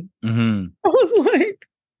flying. I was like,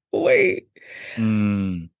 wait,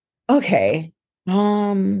 okay.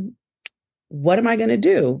 What am I going to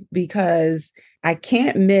do? Because I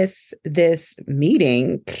can't miss this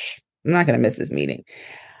meeting. I'm not going to miss this meeting.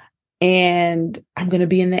 And I'm going to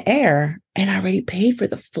be in the air and I already paid for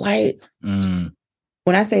the flight. When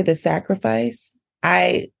I say the sacrifice,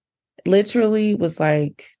 I literally was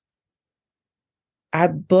like, I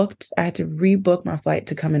had to rebook my flight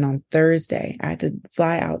to come in on Thursday. I had to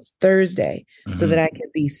fly out Thursday so that I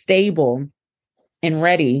could be stable and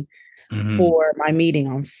ready for my meeting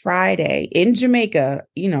on Friday in Jamaica,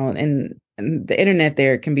 and the internet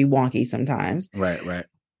there can be wonky sometimes. Right.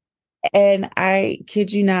 And I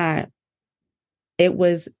kid you not, it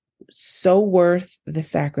was so worth the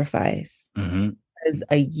sacrifice. Because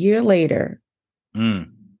a year later,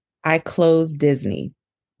 I closed Disney.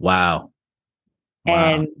 Wow.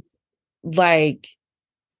 And like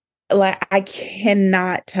I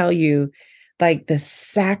cannot tell you like the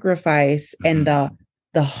sacrifice and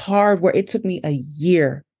the hard work. It took me a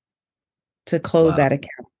year to close that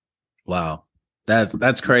account. Wow.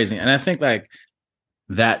 That's crazy. And I think like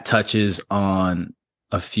that touches on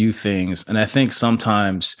a few things. And I think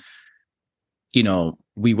sometimes,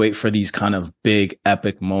 we wait for these kind of big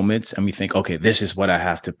epic moments and we think, okay, this is what I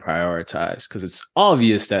have to prioritize because it's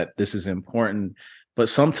obvious that this is important. But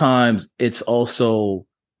sometimes it's also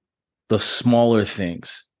the smaller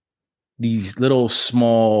things, these little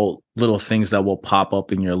things that will pop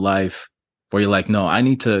up in your life where you're like, no, I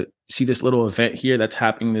need to see this little event here that's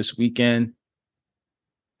happening this weekend.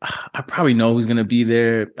 I probably know who's going to be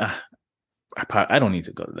there. I don't need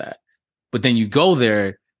to go to that. But then you go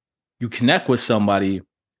there, you connect with somebody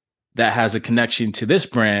that has a connection to this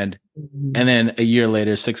brand. And then a year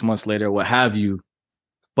later, 6 months later, what have you,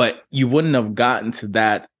 but you wouldn't have gotten to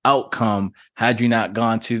that outcome had you not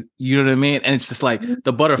gone to, you know what I mean? And it's just like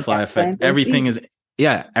the butterfly effect. Everything is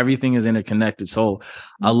yeah, everything is interconnected. So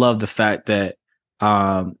I love the fact that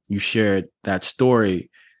you shared that story.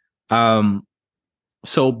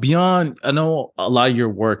 So beyond, I know a lot of your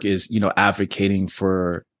work is, advocating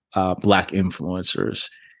for Black influencers,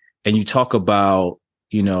 and you talk about,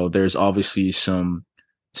 there's obviously some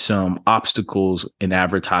obstacles in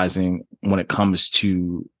advertising when it comes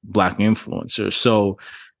to Black influencers. So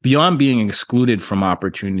beyond being excluded from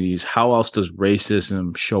opportunities, how else does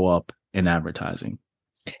racism show up in advertising?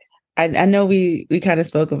 I know we kind of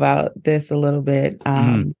spoke about this a little bit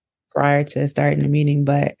prior to starting the meeting,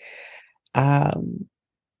 but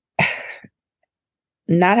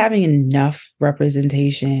not having enough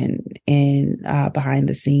representation in behind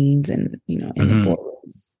the scenes and in the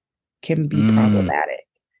boardrooms can be problematic.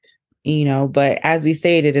 But as we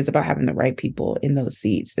stated, it's about having the right people in those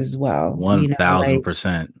seats as well.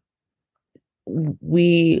 1,000%.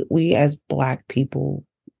 We as Black people,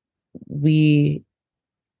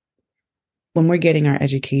 when we're getting our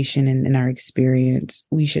education and our experience,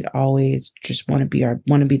 we should always just want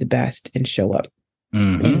to be the best and show up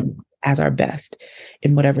as our best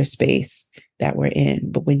in whatever space that we're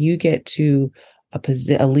in. But when you get to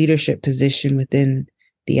a leadership position within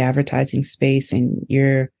the advertising space and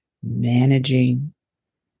you're managing,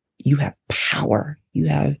 you have power, you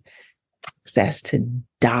have access to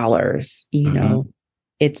dollars,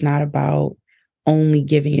 it's not about only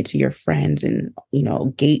giving it to your friends and,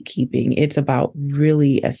 gatekeeping. It's about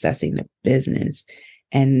really assessing the business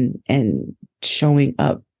and showing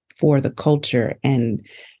up for the culture and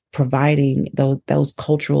providing those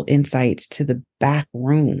cultural insights to the back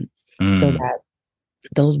room so that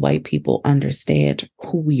those white people understand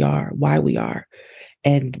who we are, why we are,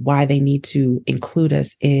 and why they need to include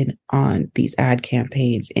us on these ad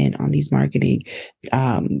campaigns and on these marketing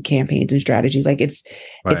campaigns and strategies. Like it's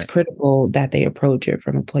critical that they approach it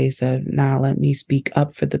from a place of, let me speak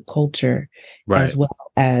up for the culture, as well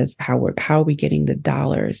as how are we getting the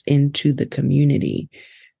dollars into the community,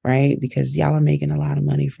 right? Because y'all are making a lot of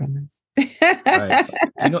money from us. Right.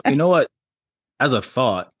 You know what? As a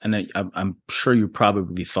thought, and I'm sure you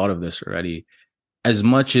probably thought of this already, as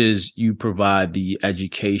much as you provide the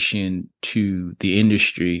education to the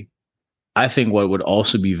industry, I think what would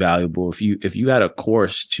also be valuable if you had a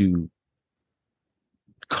course to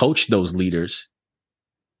coach those leaders.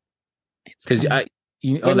 Because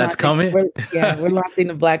that's coming. We're launching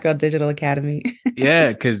the Black Girl Digital Academy. Yeah,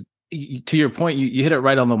 because to your point, you hit it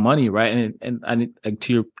right on the money, right? And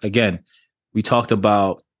to your, again, we talked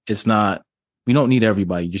about we don't need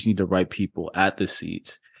everybody. You just need the right people at the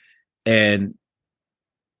seats. And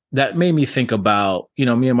that made me think about,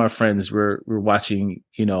 me and my friends were watching,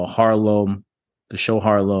 Harlem, the show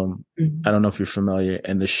Harlem. I don't know if you're familiar,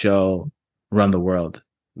 and the show Run the World.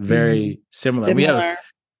 Very similar.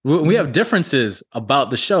 We have differences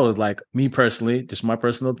about the shows. Like me personally, just my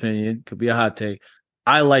personal opinion, could be a hot take.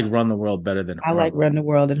 I like Run the World better than Harlem. I like Run the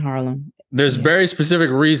World in Harlem. There's very specific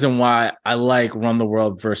reason why I like Run the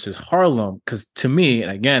World versus Harlem. Because to me, and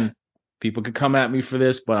again, people could come at me for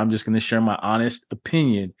this, but I'm just going to share my honest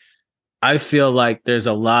opinion. I feel like there's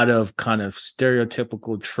a lot of kind of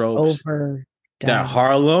stereotypical tropes that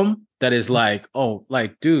Harlem that is like,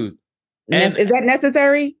 dude. And is that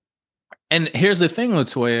necessary? And here's the thing,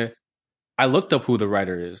 LaToya. I looked up who the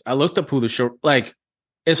writer is. I looked up who the show,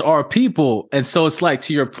 it's our people. And so it's like,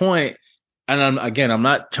 to your point, and I'm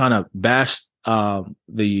not trying to bash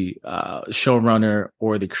the showrunner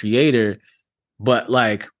or the creator, but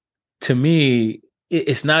to me,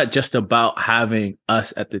 it's not just about having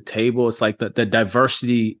us at the table. It's like the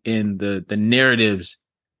diversity in the narratives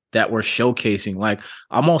that we're showcasing.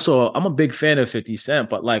 I'm a big fan of 50 Cent,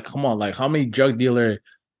 but come on, how many drug dealer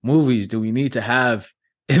movies do we need to have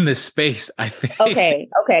in this space? I think. Okay.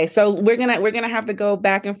 So we're gonna have to go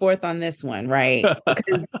back and forth on this one, right?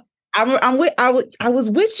 Because I was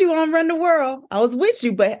with you on Run the World. I was with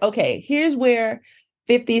you, but okay, here's where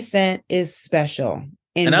 50 Cent is special.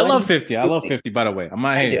 And I love 50. I love 50, by the way. I'm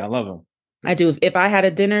not hating. I love him. I do. If I had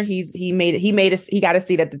a dinner, he got a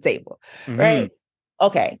seat at the table. Right.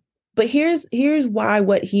 Okay. But here's why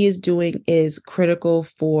what he is doing is critical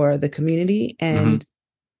for the community. And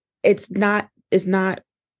he doesn't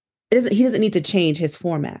need to change his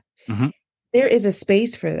format. There is a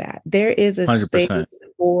space for that. There is a 100%. Space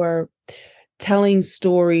for telling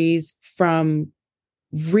stories from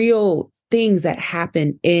real things that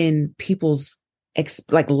happen in people's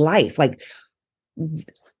life.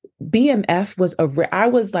 BMF was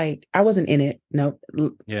I wasn't in it. No,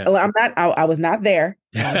 yeah. I was not there.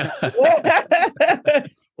 Just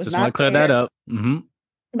want to clear that up.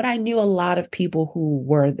 But I knew a lot of people who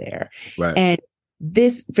were there. Right. And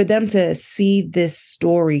this, for them to see this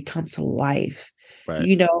story come to life, Right.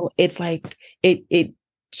 it's like it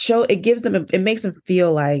gives them, it makes them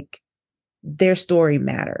feel like their story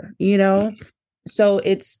matter, So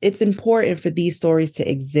it's important for these stories to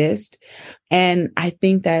exist. And I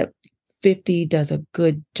think that 50 does a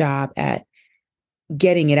good job at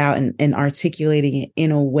getting it out and articulating it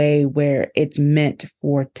in a way where it's meant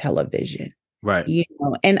for television. Right.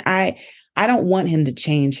 And I don't want him to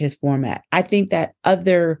change his format. I think that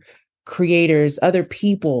other creators, other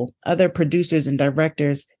people, other producers and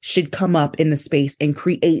directors should come up in the space and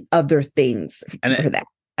create other things for that.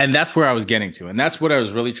 And that's where I was getting to. And that's what I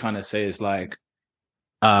was really trying to say is like,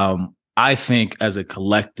 I think as a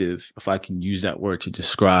collective, if I can use that word to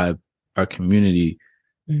describe our community,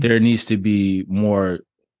 there needs to be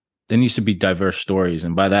diverse stories.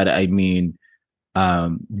 And by that, I mean,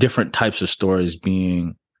 different types of stories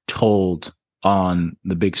being told on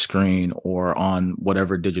the big screen or on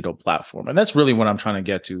whatever digital platform. And that's really what I'm trying to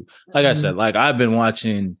get to. Like I said, like I've been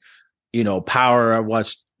watching, Power. I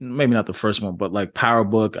watched maybe not the first one, but like Power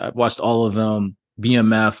Book. I've watched all of them.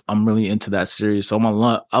 BMF. I'm really into that series. So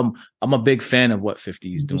I'm a big fan of what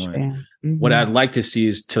 50 is doing. What I'd like to see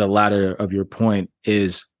is, to the latter of your point,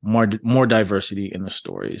 is more diversity in the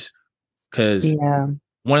stories. Because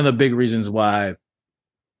one of the big reasons why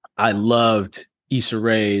I loved Issa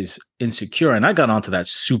Rae's Insecure, and I got onto that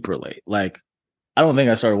super late. Like, I don't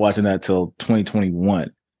think I started watching that till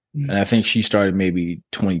 2021. And I think she started maybe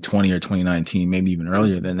 2020 or 2019, maybe even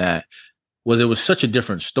earlier than that, it was such a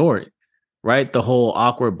different story, right? The whole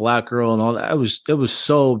awkward Black girl and all that, it was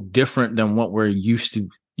so different than what we're used to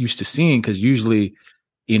seeing. Because usually,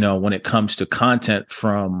 when it comes to content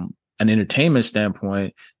from an entertainment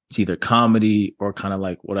standpoint, it's either comedy or kind of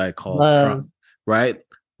like what I call love, right?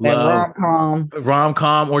 Love,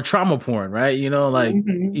 rom-com or trauma porn, right?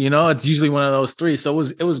 It's usually one of those three. So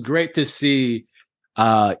it was great to see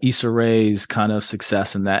Issa Rae's kind of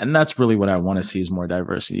success in that. And that's really what I want to see, is more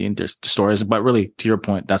diversity in stories. But really, to your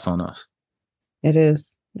point, that's on us. It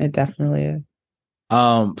is. It definitely is.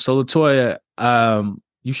 So LaToya,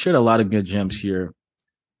 you shared a lot of good gems here.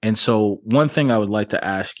 And so one thing I would like to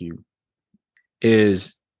ask you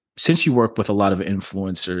is, since you work with a lot of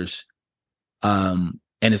influencers,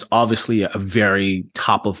 and it's obviously a very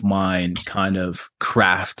top of mind kind of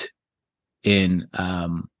craft in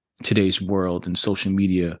today's world and social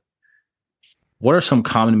media, what are some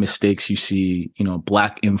common mistakes you see,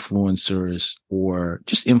 Black influencers or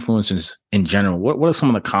just influencers in general? What are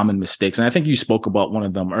some of the common mistakes? And I think you spoke about one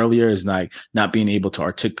of them earlier, is like not being able to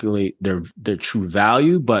articulate their true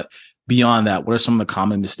value. But beyond that, what are some of the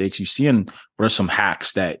common mistakes you see, and what are some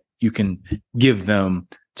hacks that you can give them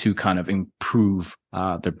to kind of improve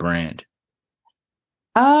their brand?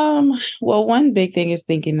 Well, one big thing is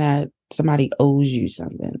thinking that somebody owes you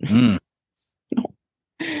something.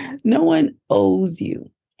 No one owes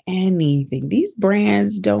you anything. These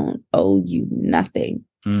brands don't owe you nothing.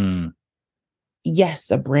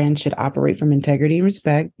 Yes, a brand should operate from integrity and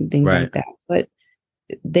respect and things like that, but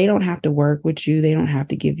they don't have to work with you. They don't have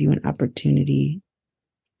to give you an opportunity.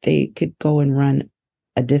 They could go and run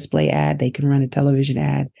a display ad. They can run a television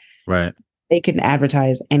ad. Right. They can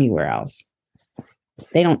advertise anywhere else.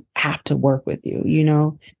 They don't have to work with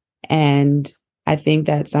you, And I think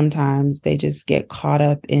that sometimes they just get caught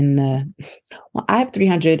up in I have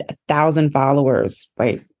 300,000 followers.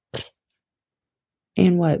 Like,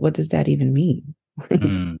 and what does that even mean?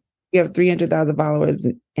 You have 300,000 followers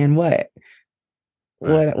and what?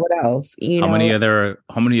 Right. What else? How many of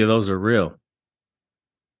those are real?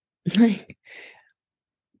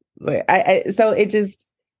 But so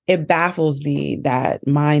it baffles me, that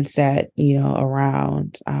mindset,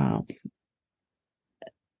 around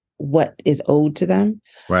what is owed to them.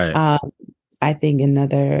 Right. I think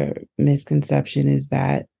another misconception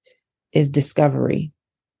is discovery.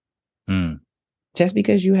 Just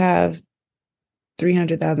because you have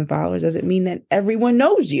 300,000 followers doesn't mean that everyone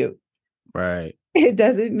knows you. Right. It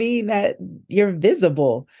doesn't mean that you're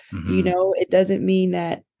visible. It doesn't mean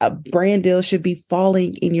that a brand deal should be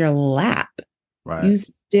falling in your lap. Right. You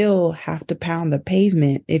still have to pound the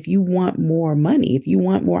pavement. If you want more money, if you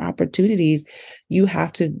want more opportunities, you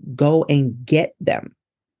have to go and get them.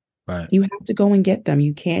 Right. You have to go and get them.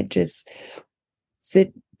 You can't just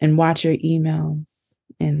sit and watch your emails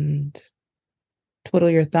and twiddle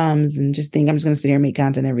your thumbs and just think, I'm just going to sit here and make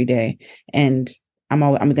content every day, and I'm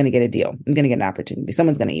going to get a deal. I'm going to get an opportunity.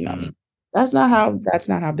 Someone's going to email me. That's not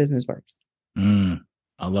how business works.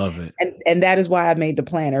 I love it. And that is why I made the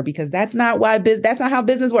planner, because that's not how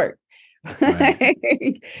business works.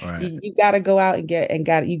 Right. Right. You got to go out and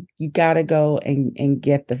you got to go and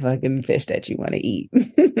get the fucking fish that you want to eat.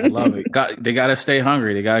 I love it. They got to stay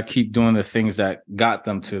hungry. They got to keep doing the things that got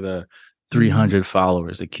them to the 300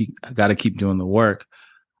 followers. They got to keep doing the work.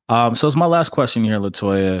 So it's my last question here,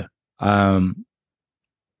 LaToya.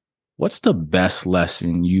 What's the best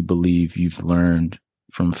lesson you believe you've learned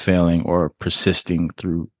from failing or persisting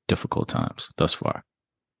through difficult times thus far?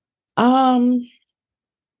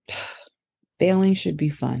 Failing should be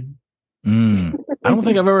fun. I don't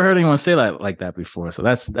think I've ever heard anyone say that like that before. So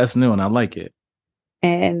that's new and I like it.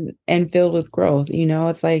 And filled with growth.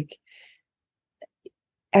 It's like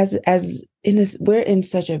as in this, we're in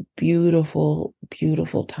such a beautiful,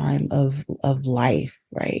 beautiful time of life,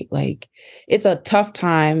 right? Like it's a tough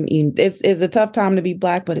time. It's a tough time to be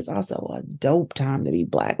Black, but it's also a dope time to be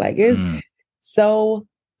Black. Like it's so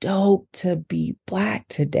dope to be Black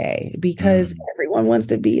today because everyone wants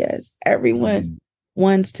to be us. Everyone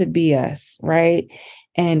wants to be us, right?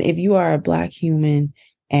 And if you are a Black human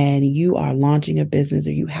and you are launching a business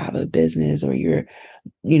or you have a business or you're,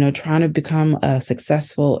 trying to become a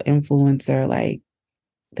successful influencer, like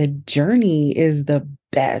the journey is the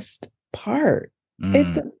best part.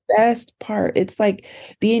 It's the best part. It's like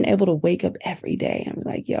being able to wake up every day. I'm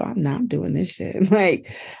like, yo, I'm doing this shit.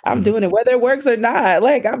 Like I'm doing it, whether it works or not.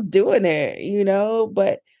 Like I'm doing it,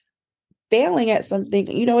 but failing at something,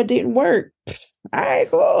 it didn't work. All right,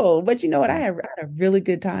 cool. But you know what? I had a really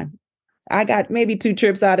good time. I got maybe 2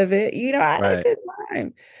 trips out of it. I had a good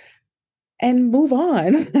time. And move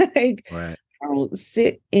on. Like right. I don't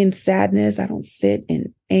sit in sadness. I don't sit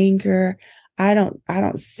in anger. I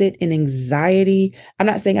don't sit in anxiety. I'm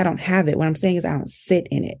not saying I don't have it. What I'm saying is I don't sit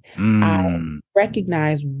in it. I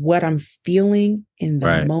recognize what I'm feeling in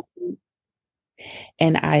the moment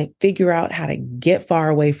and I figure out how to get far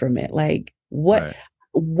away from it. Like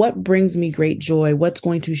what brings me great joy? What's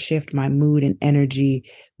going to shift my mood and energy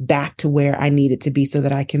back to where I need it to be so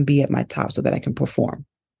that I can be at my top, so that I can perform.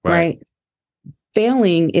 Right.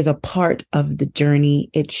 Failing is a part of the journey.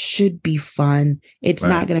 It should be fun. It's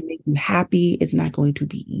not going to make you happy. It's not going to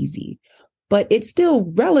be easy, but it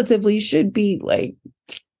still relatively should be like,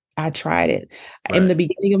 I tried it in the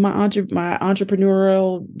beginning of my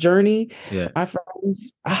entrepreneurial journey. Yeah. My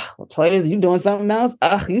friends, LaToya, you doing something else?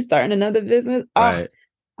 You starting another business? I'm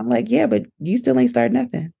like, yeah, but you still ain't started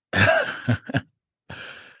nothing.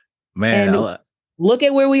 Man, and look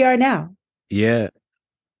at where we are now. Yeah.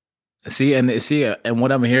 And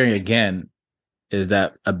what I'm hearing again is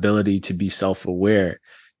that ability to be self-aware.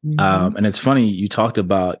 And it's funny, you talked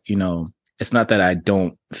about, it's not that I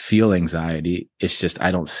don't feel anxiety. It's just I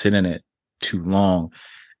don't sit in it too long.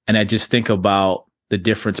 And I just think about the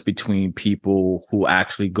difference between people who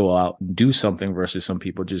actually go out and do something versus some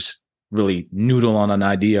people just really noodle on an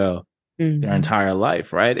idea their entire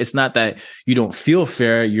life, right? It's not that you don't feel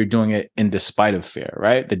fear, you're doing it in despite of fear,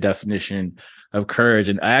 right? The definition of courage.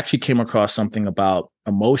 And I actually came across something about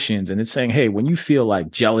emotions, and it's saying, hey, when you feel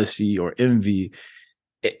like jealousy or envy,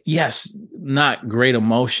 yes, not great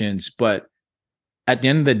emotions, but at the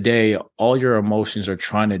end of the day, all your emotions are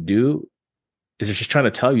trying to do is it's just trying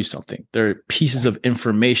to tell you something. They're pieces of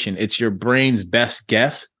information. It's your brain's best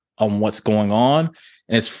guess on what's going on.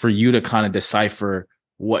 And it's for you to kind of decipher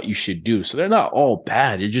what you should do. So they're not all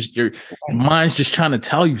bad. Your mind's just trying to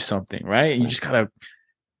tell you something, right? And you just kind of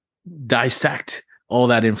dissect all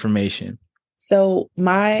that information. So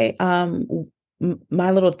my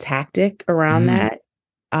little tactic around that,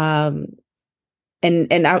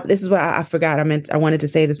 this is what I forgot. I wanted to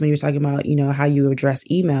say this when you were talking about, how you address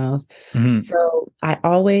emails. So I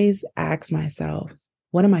always ask myself,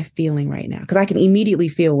 what am I feeling right now? Because I can immediately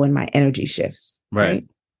feel when my energy shifts. Right.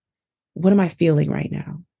 What am I feeling right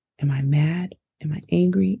now? Am I mad? Am I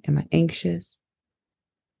angry? Am I anxious?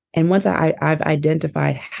 And once I've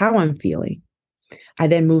identified how I'm feeling, I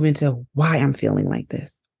then move into why I'm feeling like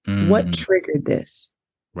this. What triggered this?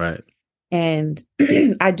 Right. And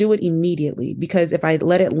I do it immediately, because if I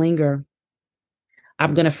let it linger,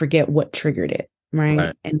 I'm going to forget what triggered it.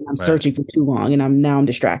 Right. And I'm searching for too long and I'm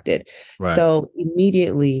distracted. So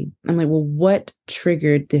immediately I'm like, well, what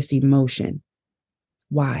triggered this emotion?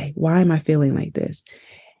 Why am I feeling like this?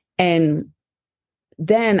 And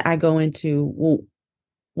then I go into, well,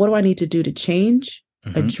 what do I need to do to change,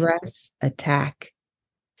 address, attack?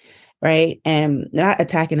 Right. And not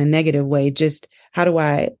attack in a negative way. Just how do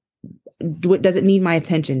I do it? Does it need my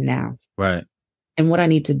attention now? Right. And what I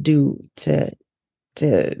need to do to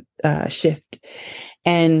shift.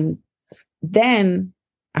 And then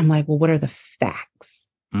I'm like, well, what are the facts?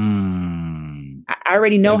 I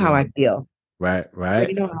already know how I feel. Right. I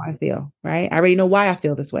already know how I feel, right? I already know why I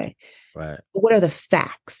feel this way. Right. But what are the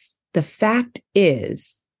facts? The fact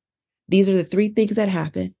is, these are the three things that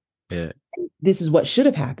happen. Yeah. This is what should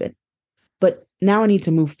have happened. But now I need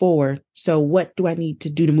to move forward. So what do I need to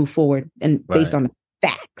do to move forward? And based on the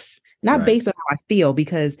facts, not based on how I feel,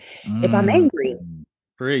 because if I'm angry,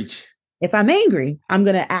 preach. If I'm angry, I'm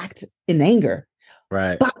going to act in anger.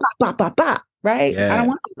 Right. Bop, bop, bop, bop, bop, right? Yeah. I don't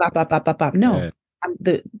want to bop, bop, bop, bop, bop. No,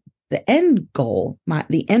 the end goal,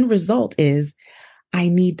 the end result is I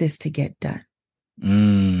need this to get done.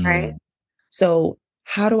 Right. So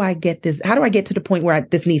how do I get this? How do I get to the point where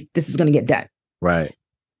this is going to get done? Right.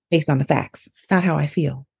 Based on the facts, not how I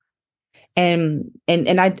feel. And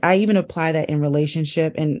I even apply that in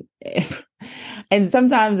relationship, and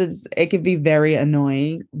sometimes it can be very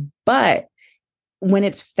annoying, but when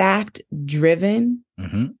it's fact driven,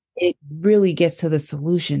 it really gets to the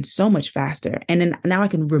solution so much faster. And then now I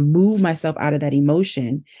can remove myself out of that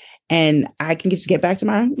emotion, and I can just get back to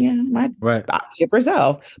my chipper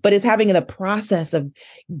self. But it's having the process of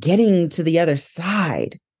getting to the other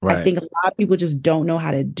side. Right. I think a lot of people just don't know how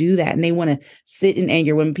to do that, and they want to sit in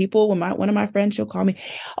anger. When one of my friends, she'll call me,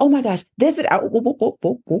 "Oh my gosh, this is slow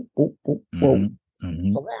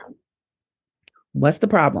down. What's the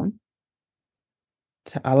problem?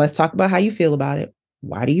 Let's talk about how you feel about it.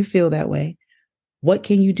 Why do you feel that way? What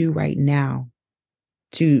can you do right now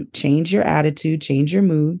to change your attitude, change your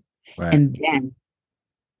mood, and then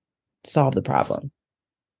solve the problem?"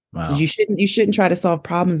 Wow. So you shouldn't try to solve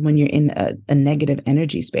problems when you're in a negative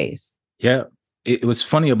energy space. Yeah. What's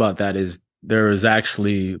funny about that is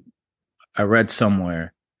I read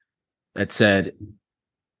somewhere that said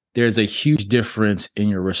there's a huge difference in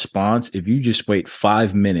your response if you just wait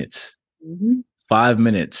 5 minutes, 5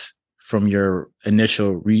 minutes from your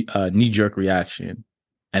initial knee-jerk reaction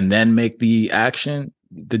and then make the action.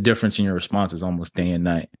 The difference in your response is almost day and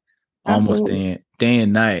night. Absolutely. Almost day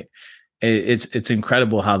and night. It's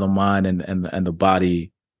incredible how the mind and the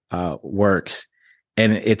body works.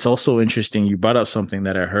 And it's also interesting. You brought up something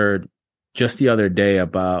that I heard just the other day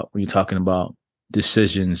about when you're talking about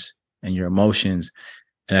decisions and your emotions.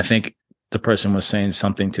 And I think the person was saying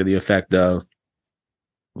something to the effect of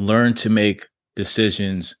learn to make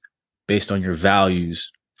decisions based on your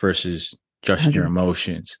values versus just 100%. Your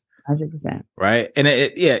emotions. 100%. Right.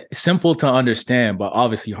 And simple to understand, but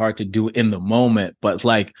obviously hard to do in the moment. But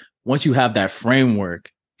like, once you have that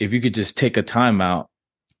framework, if you could just take a time out.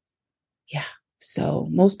 Yeah. So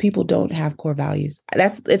most people don't have core values.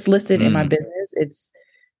 It's listed in my business. It's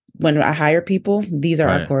when I hire people, these are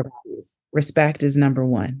our core values. Respect is number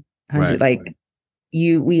one.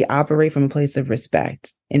 We operate from a place of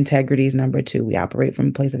respect. Integrity is number two. We operate from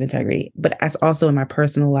a place of integrity, but that's also in my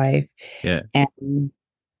personal life. Yeah. And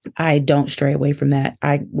I don't stray away from that.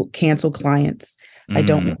 I will cancel clients. I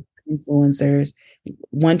don't want influencers.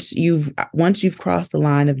 Once you've crossed the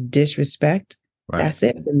line of disrespect, that's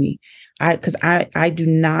it for me. Because I do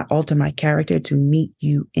not alter my character to meet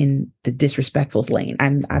you in the disrespectful lane. I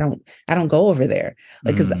don't go over there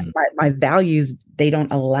because my values, they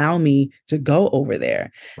don't allow me to go over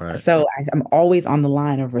there. Right. So I'm always on the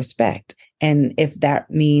line of respect. And if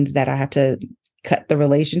that means that I have to cut the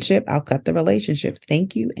relationship, I'll cut the relationship.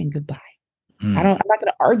 Thank you and goodbye. I'm not going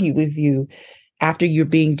to argue with you after you're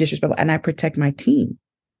being disrespectful, and I protect my team.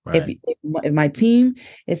 Right. If my team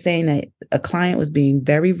is saying that a client was being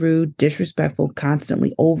very rude, disrespectful,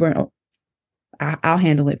 constantly over and over, I'll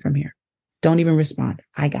handle it from here. Don't even respond.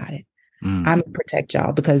 I got it. I'm gonna protect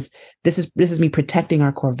y'all because this is me protecting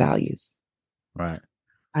our core values. Right.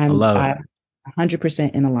 I'm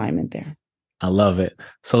 100% in alignment there. I love it.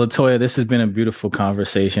 So LaToya, this has been a beautiful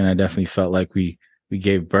conversation. I definitely felt like we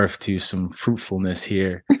gave birth to some fruitfulness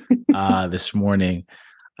here this morning.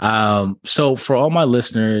 So for all my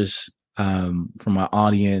listeners, from my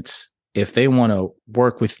audience, if they want to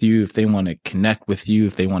work with you, if they want to connect with you,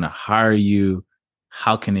 if they want to hire you,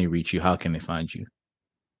 how can they reach you? How can they find you?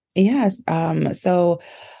 Yes. So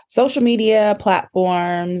social media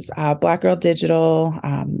platforms, Black Girl Digital,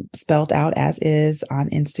 spelled out as is on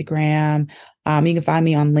Instagram. You can find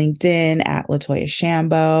me on LinkedIn at LaToya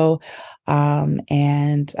Shambo.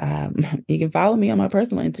 And you can follow me on my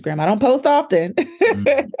personal Instagram. I don't post often,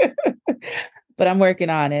 but I'm working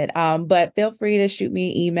on it. But feel free to shoot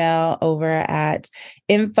me an email over at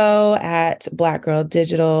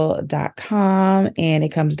info@blackgirldigital.com, and it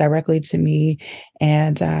comes directly to me.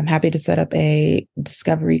 And I'm happy to set up a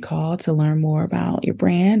discovery call to learn more about your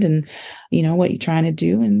brand and, what you're trying to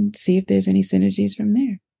do and see if there's any synergies from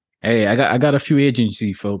there. Hey, I got a few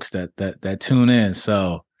agency folks that tune in.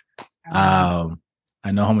 So,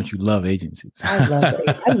 I know how much you love agencies. I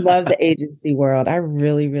love the agency world. I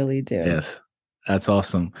really, really do. Yes. That's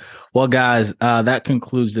awesome. Well, guys, that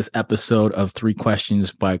concludes this episode of 3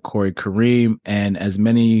 Questions by Corey Kareem. And as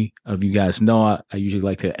many of you guys know, I usually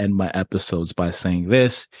like to end my episodes by saying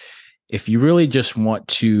this. If you really just want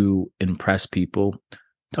to impress people,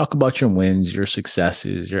 talk about your wins, your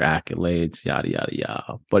successes, your accolades, yada, yada,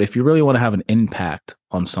 yada. But if you really want to have an impact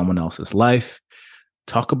on someone else's life,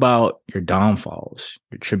 talk about your downfalls,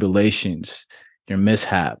 your tribulations, your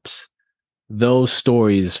mishaps. Those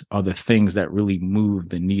stories are the things that really move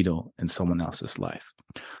the needle in someone else's life.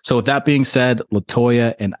 So with that being said,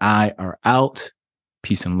 LaToya and I are out.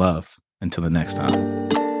 Peace and love. Until the next time.